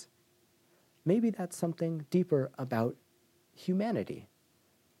gates, maybe that's something deeper about humanity.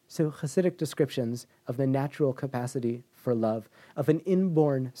 So Hasidic descriptions of the natural capacity for love, of an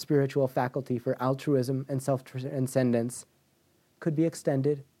inborn spiritual faculty for altruism and self-transcendence, could be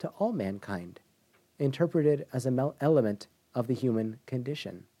extended to all mankind, interpreted as an element of the human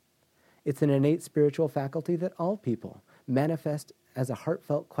condition. It's an innate spiritual faculty that all people manifest as a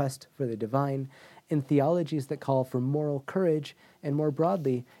heartfelt quest for the divine in theologies that call for moral courage and, more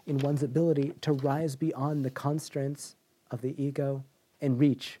broadly, in one's ability to rise beyond the constraints of the ego and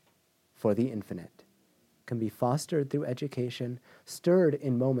reach for the infinite, can be fostered through education, stirred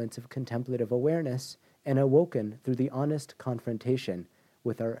in moments of contemplative awareness, and awoken through the honest confrontation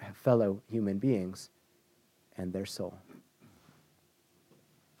with our fellow human beings and their soul.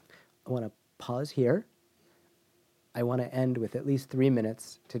 I want to pause here. I want to end with at least 3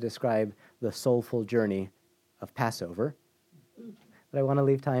 minutes to describe the soulful journey of Passover. But I want to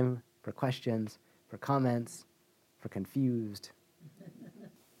leave time for questions, for comments, for confused.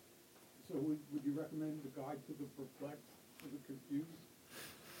 So would you recommend the guide to the perplexed, to the confused?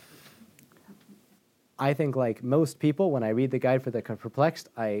 I think like most people, when I read the guide for the perplexed,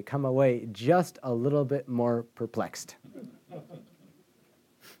 I come away just a little bit more perplexed.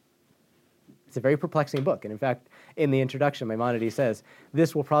 It's a very perplexing book. And in fact, in the introduction, Maimonides says,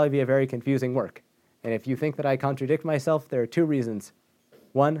 this will probably be a very confusing work. And if you think that I contradict myself, there are 2 reasons.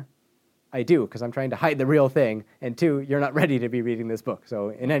 1, I do, because I'm trying to hide the real thing. And 2, you're not ready to be reading this book. So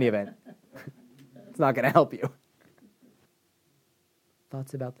in any event, it's not going to help you.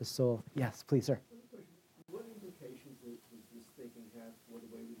 Thoughts about the soul? Yes, please, sir. What implications does this thinking have for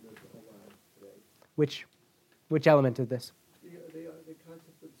the way we live our lives today? Which element of this? The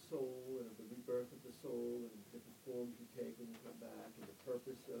concept of the soul and the rebirth of the soul and different forms you take when you come back and the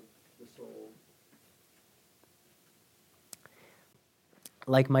purpose of the soul.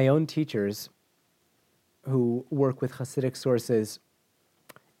 Like my own teachers who work with Hasidic sources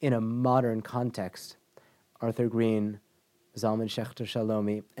in a modern context, Arthur Green, Zalman Schachter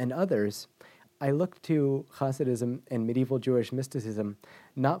Shalomi, and others, I look to Hasidism and medieval Jewish mysticism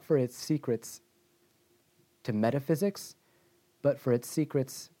not for its secrets to metaphysics, but for its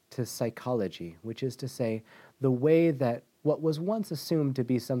secrets to psychology, which is to say, the way that what was once assumed to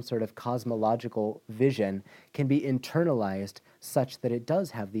be some sort of cosmological vision can be internalized such that it does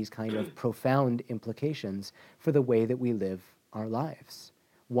have these kind of profound implications for the way that we live our lives.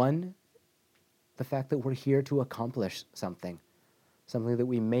 One, the fact that we're here to accomplish something that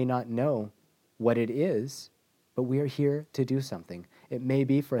we may not know what it is, but we are here to do something. It may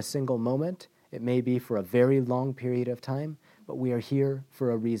be for a single moment, it may be for a very long period of time, but we are here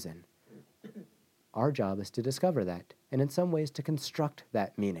for a reason. Our job is to discover that, and in some ways to construct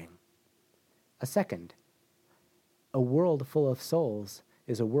that meaning. A second, a world full of souls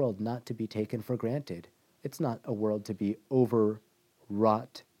is a world not to be taken for granted. It's not a world to be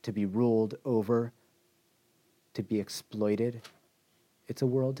overwrought, to be ruled over, to be exploited. It's a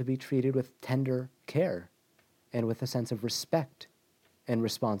world to be treated with tender care and with a sense of respect and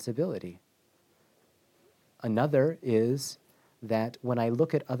responsibility. Another is that when I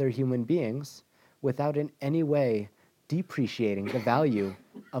look at other human beings, without in any way depreciating the value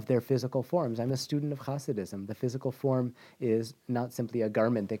of their physical forms. I'm a student of Hasidism. The physical form is not simply a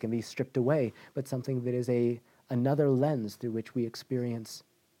garment that can be stripped away, but something that is another lens through which we experience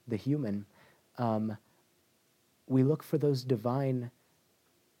the human. We look for those divine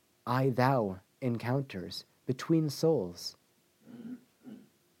I-thou encounters between souls.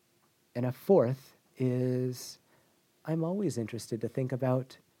 And a fourth is I'm always interested to think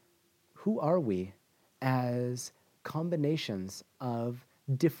about who are we as combinations of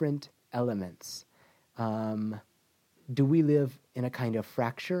different elements. Do we live in a kind of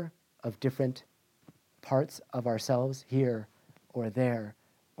fracture of different parts of ourselves here or there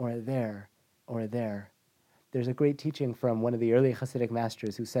or there or there? There's a great teaching from one of the early Hasidic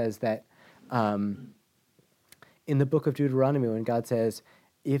masters who says that in the book of Deuteronomy, when God says,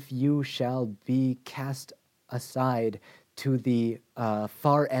 if you shall be cast aside to the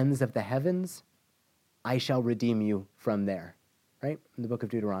far ends of the heavens, I shall redeem you from there, right? In the book of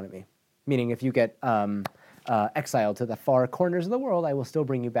Deuteronomy. Meaning if you get exiled to the far corners of the world, I will still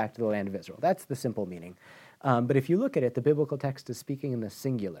bring you back to the land of Israel. That's the simple meaning. But if you look at it, the biblical text is speaking in the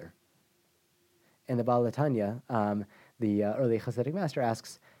singular. And the Baal Tanya, the early Hasidic master,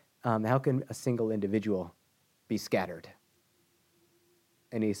 asks, how can a single individual be scattered?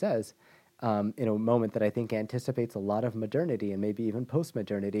 And he says, in a moment that I think anticipates a lot of modernity and maybe even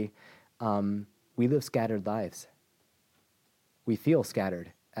post-modernity, we live scattered lives. We feel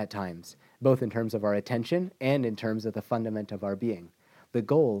scattered at times, both in terms of our attention and in terms of the fundament of our being. The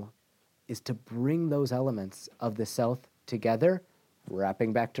goal is to bring those elements of the self together,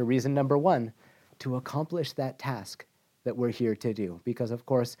 wrapping back to reason number one, to accomplish that task that we're here to do. Because, of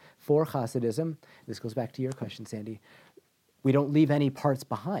course, for Hasidism, this goes back to your question, Sandy, we don't leave any parts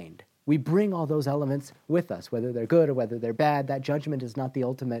behind. We bring all those elements with us, whether they're good or whether they're bad. That judgment is not the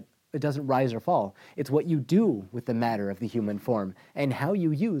ultimate. It doesn't rise or fall. It's what you do with the matter of the human form and how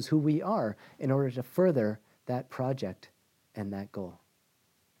you use who we are in order to further that project and that goal.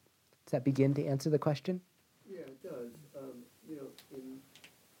 Does that begin to answer the question? Yeah, it does. In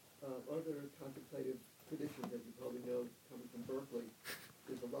other contemplative traditions, as you probably know, coming from Berkeley,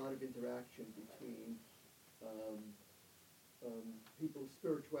 there's a lot of interaction between people's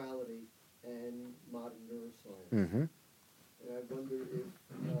spirituality and modern neuroscience. Mm-hmm. And I wonder if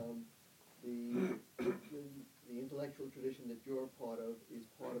the intellectual tradition that you're part of is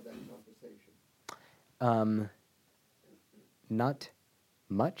part of that conversation. Not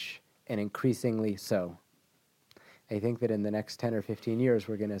much, and increasingly so. I think that in the next 10 or 15 years,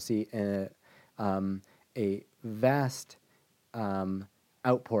 we're going to see a vast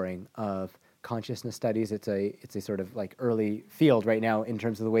outpouring of consciousness studies. It's a sort of like early field right now in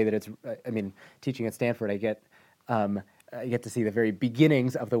terms of the way that it's. Teaching at Stanford, I get to see the very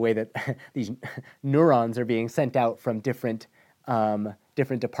beginnings of the way that these neurons are being sent out from different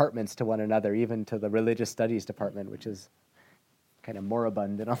departments to one another, even to the religious studies department, which is kind of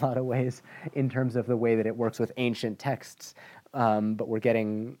moribund in a lot of ways in terms of the way that it works with ancient texts. But we're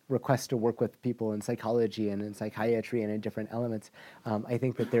getting requests to work with people in psychology and in psychiatry and in different elements. I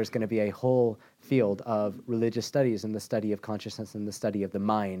think that there's going to be a whole field of religious studies and the study of consciousness and the study of the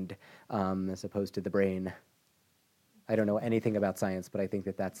mind as opposed to the brain. I don't know anything about science, but I think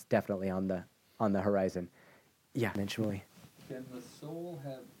that that's definitely on the horizon. Yeah, Shmuley. Can the soul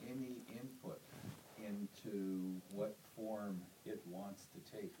have any input into what form it wants to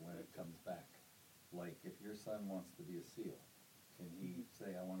take when it comes back? Like, if your son wants to be a SEAL, can he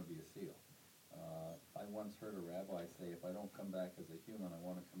say, I want to be a SEAL? I once heard a rabbi say, if I don't come back as a human, I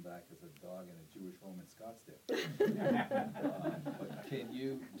want to come back as a dog in a Jewish home in Scottsdale. But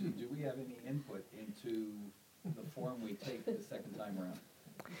do we have any input into the form we take the second time around?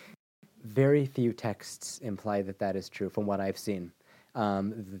 Very few texts imply that that is true from what I've seen,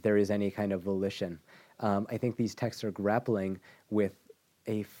 that there is any kind of volition. I think these texts are grappling with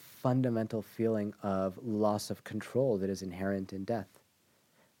a fundamental feeling of loss of control that is inherent in death.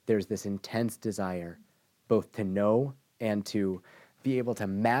 There's this intense desire both to know and to be able to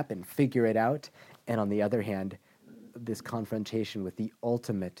map and figure it out, and on the other hand, this confrontation with the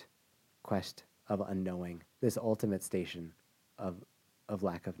ultimate quest of unknowing, this ultimate station of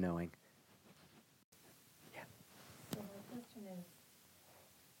lack of knowing. Yeah. So my question is,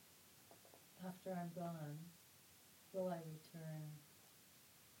 after I'm gone, will I return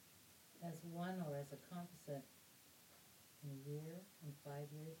as one or as a composite in a year, in 5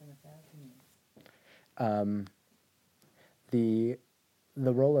 years, in 1,000 years?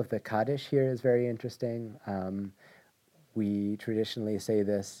 The role of the Kaddish here is very interesting. We traditionally say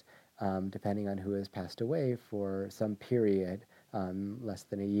this depending on who has passed away for some period, less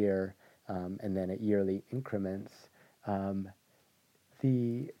than a year, and then at yearly increments.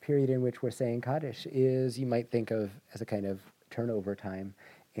 The period in which we're saying Kaddish is, you might think of as a kind of turnover time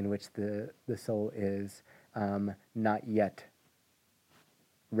in which the soul is not yet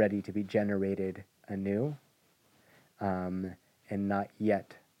ready to be generated anew, and not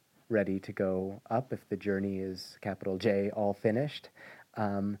yet ready to go up if the journey is, capital J, all finished.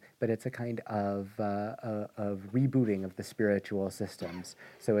 but it's a kind of rebooting of the spiritual systems.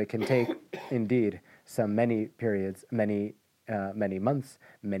 So it can take, indeed, many periods, many months,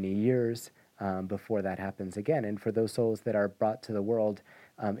 many years before that happens again. And for those souls that are brought to the world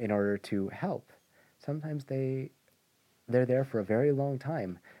in order to help, sometimes they're there for a very long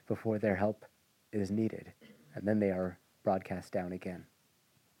time before their help is needed, and then they are broadcast down again.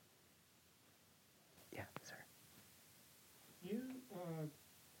 Yeah, sir. You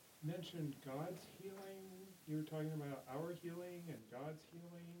mentioned God's healing. You were talking about our healing and God's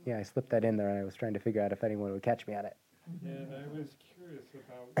healing. Yeah, I slipped that in there, and I was trying to figure out if anyone would catch me on it. And I was curious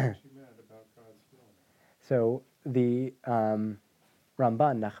about what you meant about God's healing. So the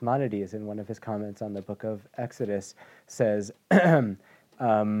Ramban, Nachmanides, in one of his comments on the book of Exodus, says the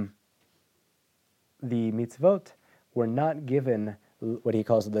mitzvot were not given what he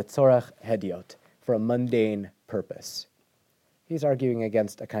calls the tzorach hediot, for a mundane purpose. He's arguing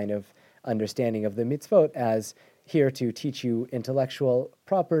against a kind of understanding of the mitzvot as here to teach you intellectual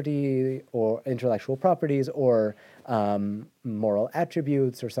properties or moral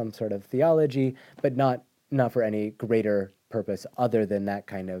attributes or some sort of theology, but not for any greater purpose other than that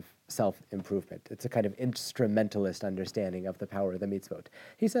kind of self-improvement. It's a kind of instrumentalist understanding of the power of the mitzvot.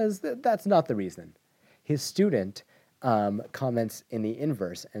 He says that that's not the reason. His student comments in the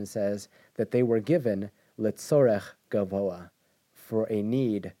inverse and says that they were given letzorech gavoa, for a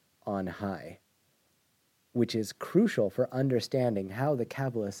need on high, which is crucial for understanding how the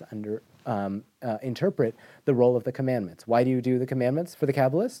Kabbalists interpret the role of the commandments. Why do you do the commandments for the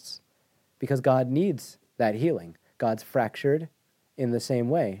Kabbalists? Because God needs that healing. God's fractured in the same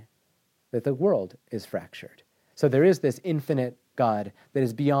way that the world is fractured. So there is this infinite God that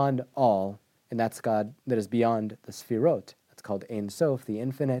is beyond all, and that's God that is beyond the Sfirot. That's called Ein Sof, the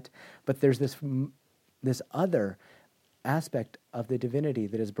infinite. But there's this other aspect of the divinity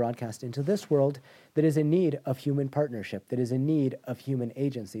that is broadcast into this world that is in need of human partnership, that is in need of human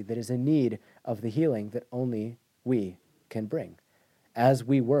agency, that is in need of the healing that only we can bring. As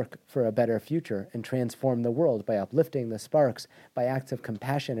we work for a better future and transform the world by uplifting the sparks, by acts of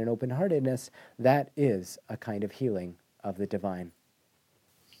compassion and open-heartedness, that is a kind of healing of the divine.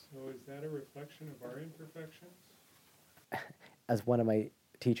 So is that a reflection of our imperfections? As one of my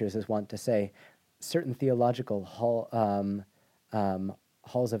teachers is wont to say, certain theological halls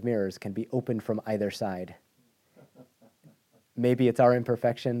of mirrors can be opened from either side. Maybe it's our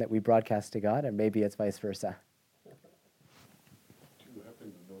imperfection that we broadcast to God, and maybe it's vice versa. Do you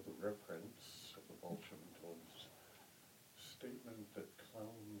happen to know the reference of the Baal Shem Tov's statement that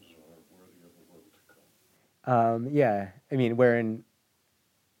clowns are worthy of the world to come? Yeah, I mean, where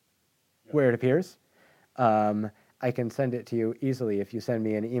it appears. I can send it to you easily if you send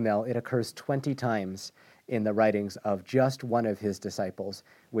me an email. It occurs 20 times in the writings of just one of his disciples,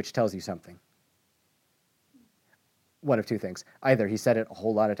 which tells you something. One of two things. Either he said it a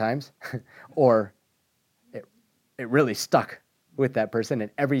whole lot of times, or it really stuck with that person, and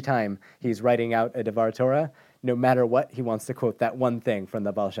every time he's writing out a Devar Torah, no matter what, he wants to quote that one thing from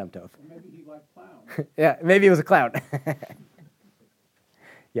the Baal Shem Tov. Or maybe he liked clowns. Yeah, maybe he was a clown.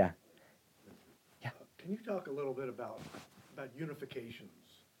 Yeah. Can you talk a little bit about unifications?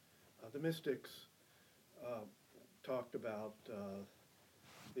 The mystics talked about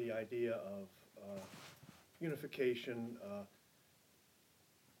the idea of unification,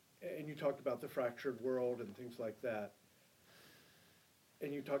 and you talked about the fractured world and things like that.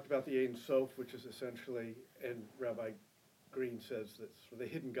 And you talked about the Ein Sof, which is essentially, and Rabbi Green says that the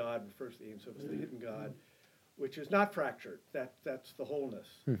hidden God refers to the Ein Sof as the hidden God, which is not fractured. That's the wholeness.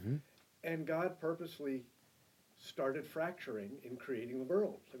 Mm-hmm. And God purposely started fracturing in creating the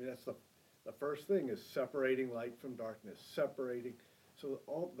world. I mean, that's the first thing is separating light from darkness, separating. So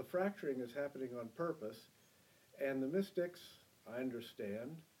all the fracturing is happening on purpose. And the mystics, I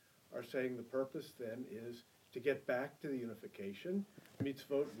understand, are saying the purpose then is to get back to the unification.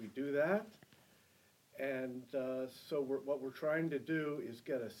 Mitzvot, we do that. And so what we're trying to do is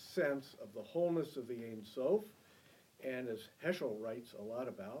get a sense of the wholeness of the Ein Sof, and as Heschel writes a lot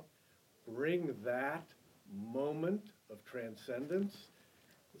about, bring that moment of transcendence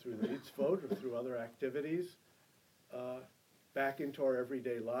through the mitzvot or through other activities back into our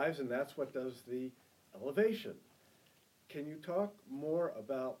everyday lives, and that's what does the elevation. Can you talk more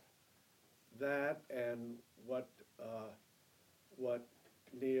about that and what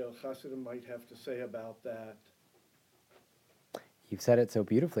Neo Hasidim might have to say about that? You've said it so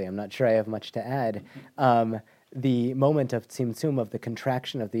beautifully. I'm not sure I have much to add. The moment of tzimtzum, of the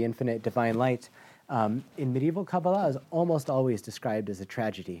contraction of the infinite divine light, in medieval Kabbalah is almost always described as a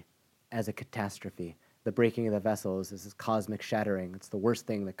tragedy, as a catastrophe, the breaking of the vessels is this cosmic shattering. It's the worst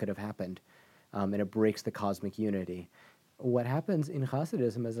thing that could have happened, and it breaks the cosmic unity. What happens in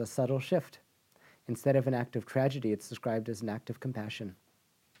Hasidism is a subtle shift. Instead of an act of tragedy, it's described as an act of compassion.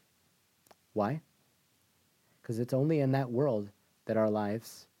 Why? Because it's only in that world that our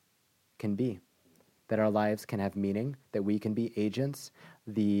lives can be, that our lives can have meaning, that we can be agents.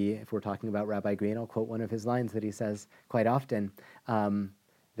 If we're talking about Rabbi Green, I'll quote one of his lines that he says quite often,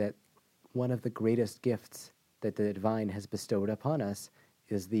 that one of the greatest gifts that the divine has bestowed upon us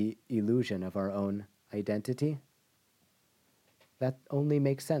is the illusion of our own identity. That only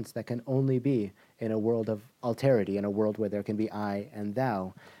makes sense. That can only be in a world of alterity, in a world where there can be I and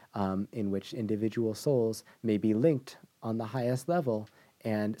thou, in which individual souls may be linked on the highest level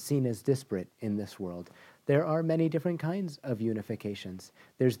and seen as disparate in this world. There are many different kinds of unifications.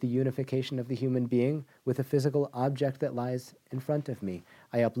 There's the unification of the human being with a physical object that lies in front of me.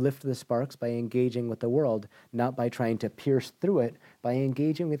 I uplift the sparks by engaging with the world, not by trying to pierce through it, by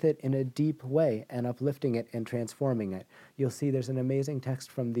engaging with it in a deep way and uplifting it and transforming it. You'll see there's an amazing text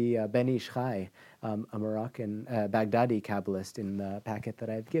from the Ben Ish Chai, a Moroccan Baghdadi Kabbalist in the packet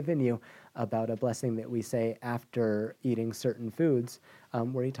that I've given you, about a blessing that we say after eating certain foods,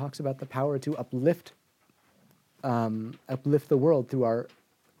 where he talks about the power to uplift the world through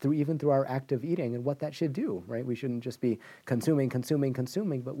our act of eating and what that should do, right? We shouldn't just be consuming,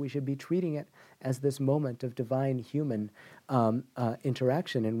 but we should be treating it as this moment of divine human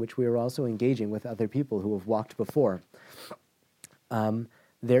interaction in which we are also engaging with other people who have walked before.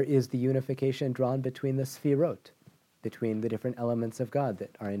 There is the unification drawn between the sfirot, between the different elements of God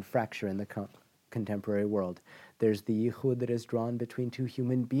that are in fracture in the contemporary world. There's the yichud that is drawn between two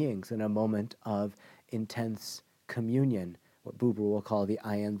human beings in a moment of intense communion, what Buber will call the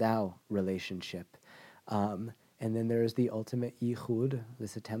I and thou relationship. And then there is the ultimate yichud,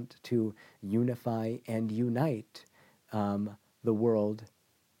 this attempt to unify and unite the world,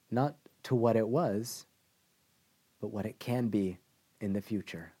 not to what it was, but what it can be in the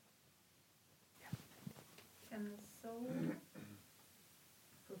future. Can the soul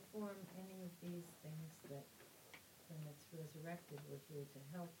perform any of these things that when it's resurrected, we're here to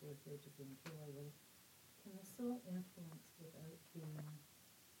help, we're here to bring joy? Can the soul influence without being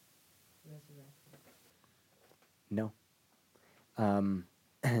resurrected? No.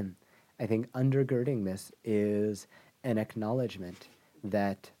 I think undergirding this is an acknowledgement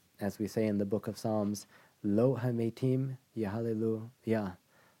that, as we say in the book of Psalms, Lo hametim yahalelu,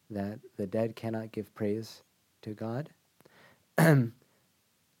 that the dead cannot give praise to God. The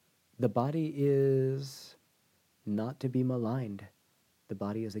body is not to be maligned. The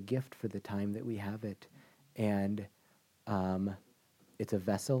body is a gift for the time that we have it. And it's a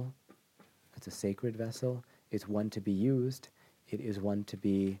vessel. It's a sacred vessel. It's one to be used. It is one to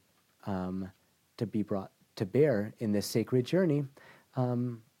be brought to bear in this sacred journey.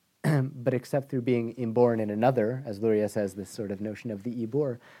 But except through being inborn in another, as Luria says, this sort of notion of the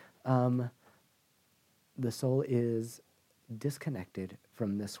ibor, the soul is disconnected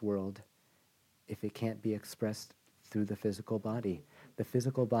from this world if it can't be expressed through the physical body. The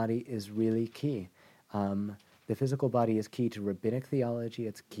physical body is really key. The physical body is key to rabbinic theology,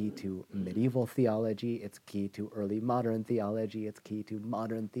 it's key to medieval theology, it's key to early modern theology, it's key to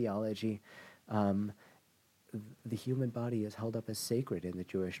modern theology. The human body is held up as sacred in the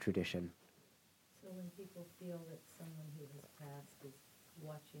Jewish tradition. So when people feel that someone who has passed is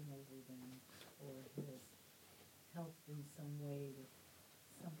watching over them or has helped in some way with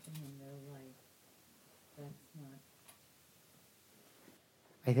something in their life, that's not...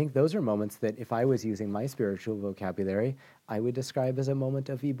 I think those are moments that, if I was using my spiritual vocabulary, I would describe as a moment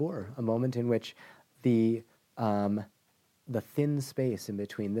of ibor, a moment in which the thin space in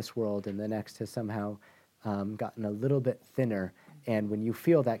between this world and the next has somehow gotten a little bit thinner. And when you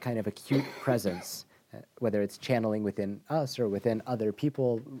feel that kind of acute presence, whether it's channeling within us or within other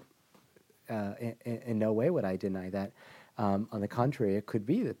people, in no way would I deny that. On the contrary, it could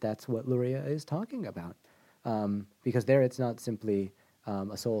be that that's what Luria is talking about. Because there it's not simply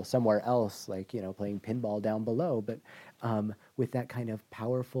a soul somewhere else, like, playing pinball down below, but with that kind of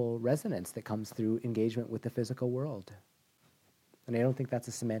powerful resonance that comes through engagement with the physical world. And I don't think that's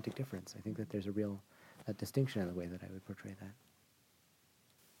a semantic difference. I think that there's a real distinction in the way that I would portray that.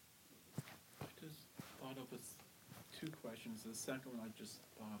 I just thought of two questions. The second one I just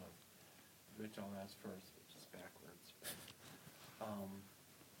thought of, which I'll ask first, which is backwards.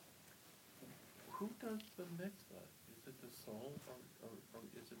 Who does the mitzvah? Is it the soul or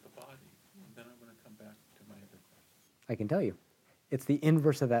is it the body? And then I'm going to come back to my other question. I can tell you. It's the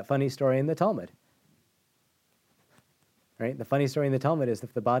inverse of that funny story in the Talmud. right? The funny story in the Talmud is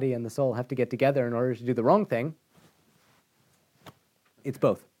if the body and the soul have to get together in order to do the wrong thing, it's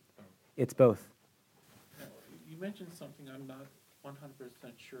both. It's both. Now, you mentioned something I'm not 100%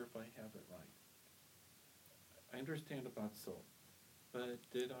 sure if I have it right. I understand about soul, but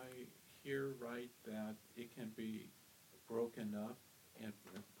did I hear right that it can be broken up and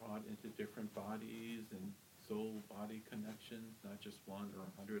brought into different bodies and soul-body connections, not just one or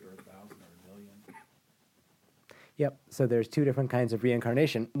 100 or 1,000 or a million? Yep. So there's two different kinds of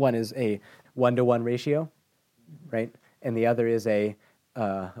reincarnation. One is a 1-to-1 ratio, right? And the other is a,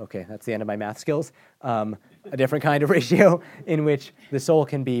 okay, that's the end of my math skills, a different kind of ratio in which the soul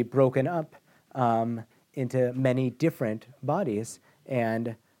can be broken up into many different bodies,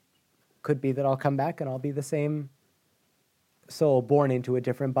 and could be that I'll come back and I'll be the same soul born into a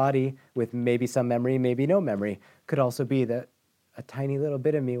different body with maybe some memory, maybe no memory. Could also be that a tiny little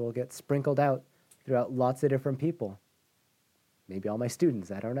bit of me will get sprinkled out throughout lots of different people. Maybe all my students,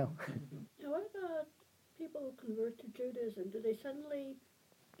 I don't know. Now, what about people who convert to Judaism? Do they suddenly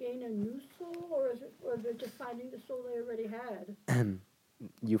gain a new soul, or is it, or they're just finding the soul they already had?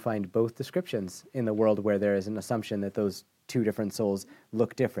 You find both descriptions in the world where there is an assumption that those two different souls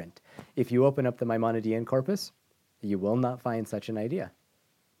look different. If you open up the Maimonidean corpus, you will not find such an idea,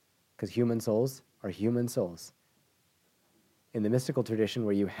 because human souls are human souls. In the mystical tradition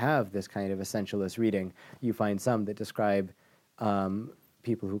where you have this kind of essentialist reading, you find some that describe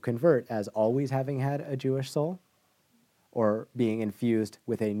people who convert as always having had a Jewish soul or being infused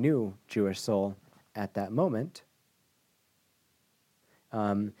with a new Jewish soul at that moment.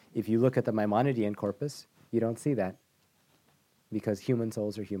 If you look at the Maimonidean corpus, you don't see that, because human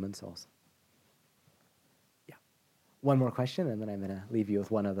souls are human souls. Yeah. One more question, and then I'm going to leave you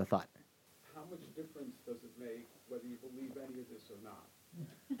with one other thought. How much difference does it make whether you believe any of this or not?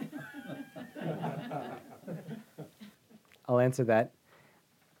 I'll answer that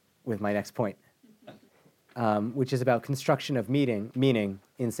with my next point, which is about construction of meaning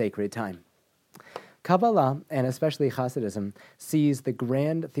in sacred time. Kabbalah, and especially Hasidism, sees the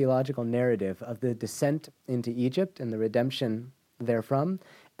grand theological narrative of the descent into Egypt and the redemption therefrom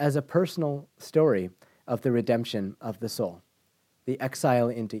as a personal story of the redemption of the soul. The exile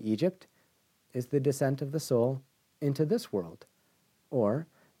into Egypt is the descent of the soul into this world, or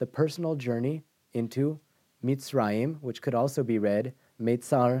the personal journey into Mitzrayim, which could also be read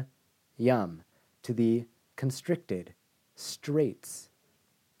Meitzar Yam, to the constricted straits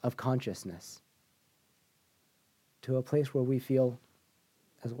of consciousness, to a place where we feel,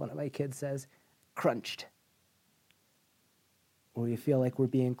 as one of my kids says, crunched, where we feel like we're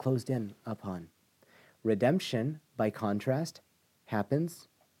being closed in upon. Redemption, by contrast, happens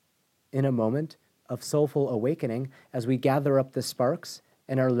in a moment of soulful awakening as we gather up the sparks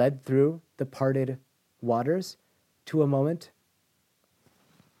and are led through the parted waters to a moment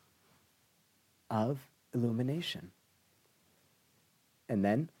of illumination. And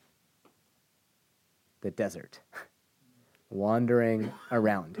then the desert, wandering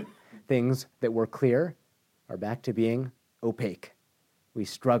around. Things that were clear are back to being opaque. We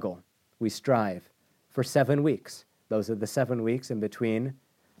struggle, we strive for 7 weeks. Those are the 7 weeks in between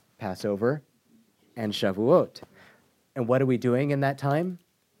Passover and Shavuot. And what are we doing in that time?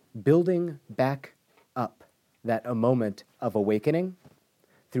 Building back up that a moment of awakening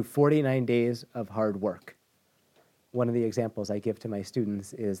through 49 days of hard work. One of the examples I give to my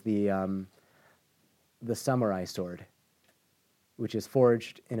students is the samurai sword, which is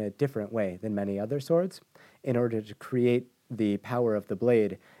forged in a different way than many other swords. In order to create the power of the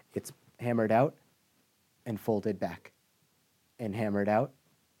blade, it's hammered out and folded back, and hammered out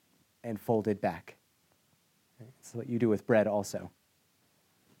and folded back. It's what you do with bread also,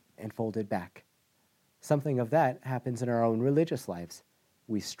 and folded back. Something of that happens in our own religious lives.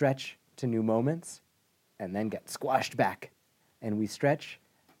 We stretch to new moments and then get squashed back. And we stretch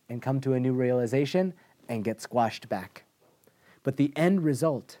and come to a new realization and get squashed back. But the end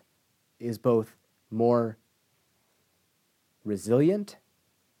result is both more resilient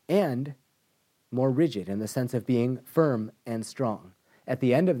and more rigid in the sense of being firm and strong. At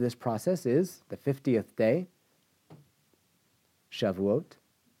the end of this process is the 50th day, Shavuot.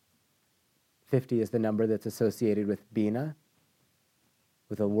 50 is the number that's associated with Bina,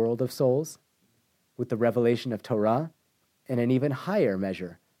 with a world of souls, with the revelation of Torah, and an even higher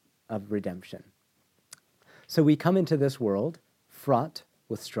measure of redemption. So we come into this world fraught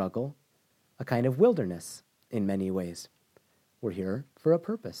with struggle, a kind of wilderness in many ways. We're here for a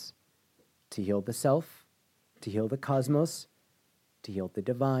purpose, to heal the self, to heal the cosmos, to heal the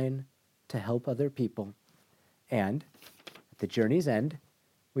divine, to help other people. And at the journey's end,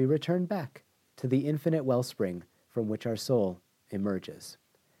 we return back to the infinite wellspring from which our soul emerges.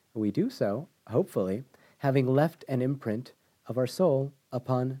 We do so, hopefully, having left an imprint of our soul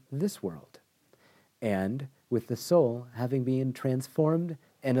upon this world, and with the soul having been transformed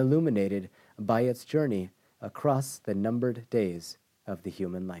and illuminated by its journey across the numbered days of the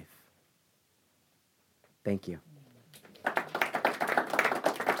human life. Thank you.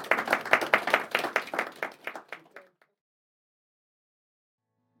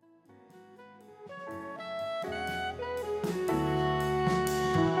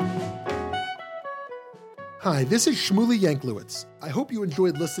 Hi, this is Shmuley Yanklowitz. I hope you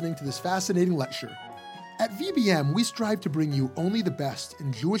enjoyed listening to this fascinating lecture. At VBM, we strive to bring you only the best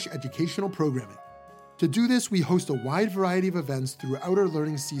in Jewish educational programming. To do this, we host a wide variety of events throughout our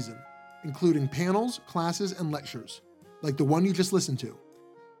learning season, including panels, classes, and lectures, like the one you just listened to.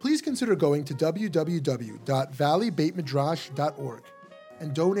 Please consider going to www.valleybeitmidrash.org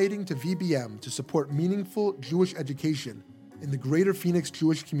and donating to VBM to support meaningful Jewish education in the greater Phoenix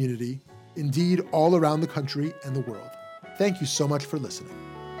Jewish community, indeed all around the country and the world. Thank you so much for listening.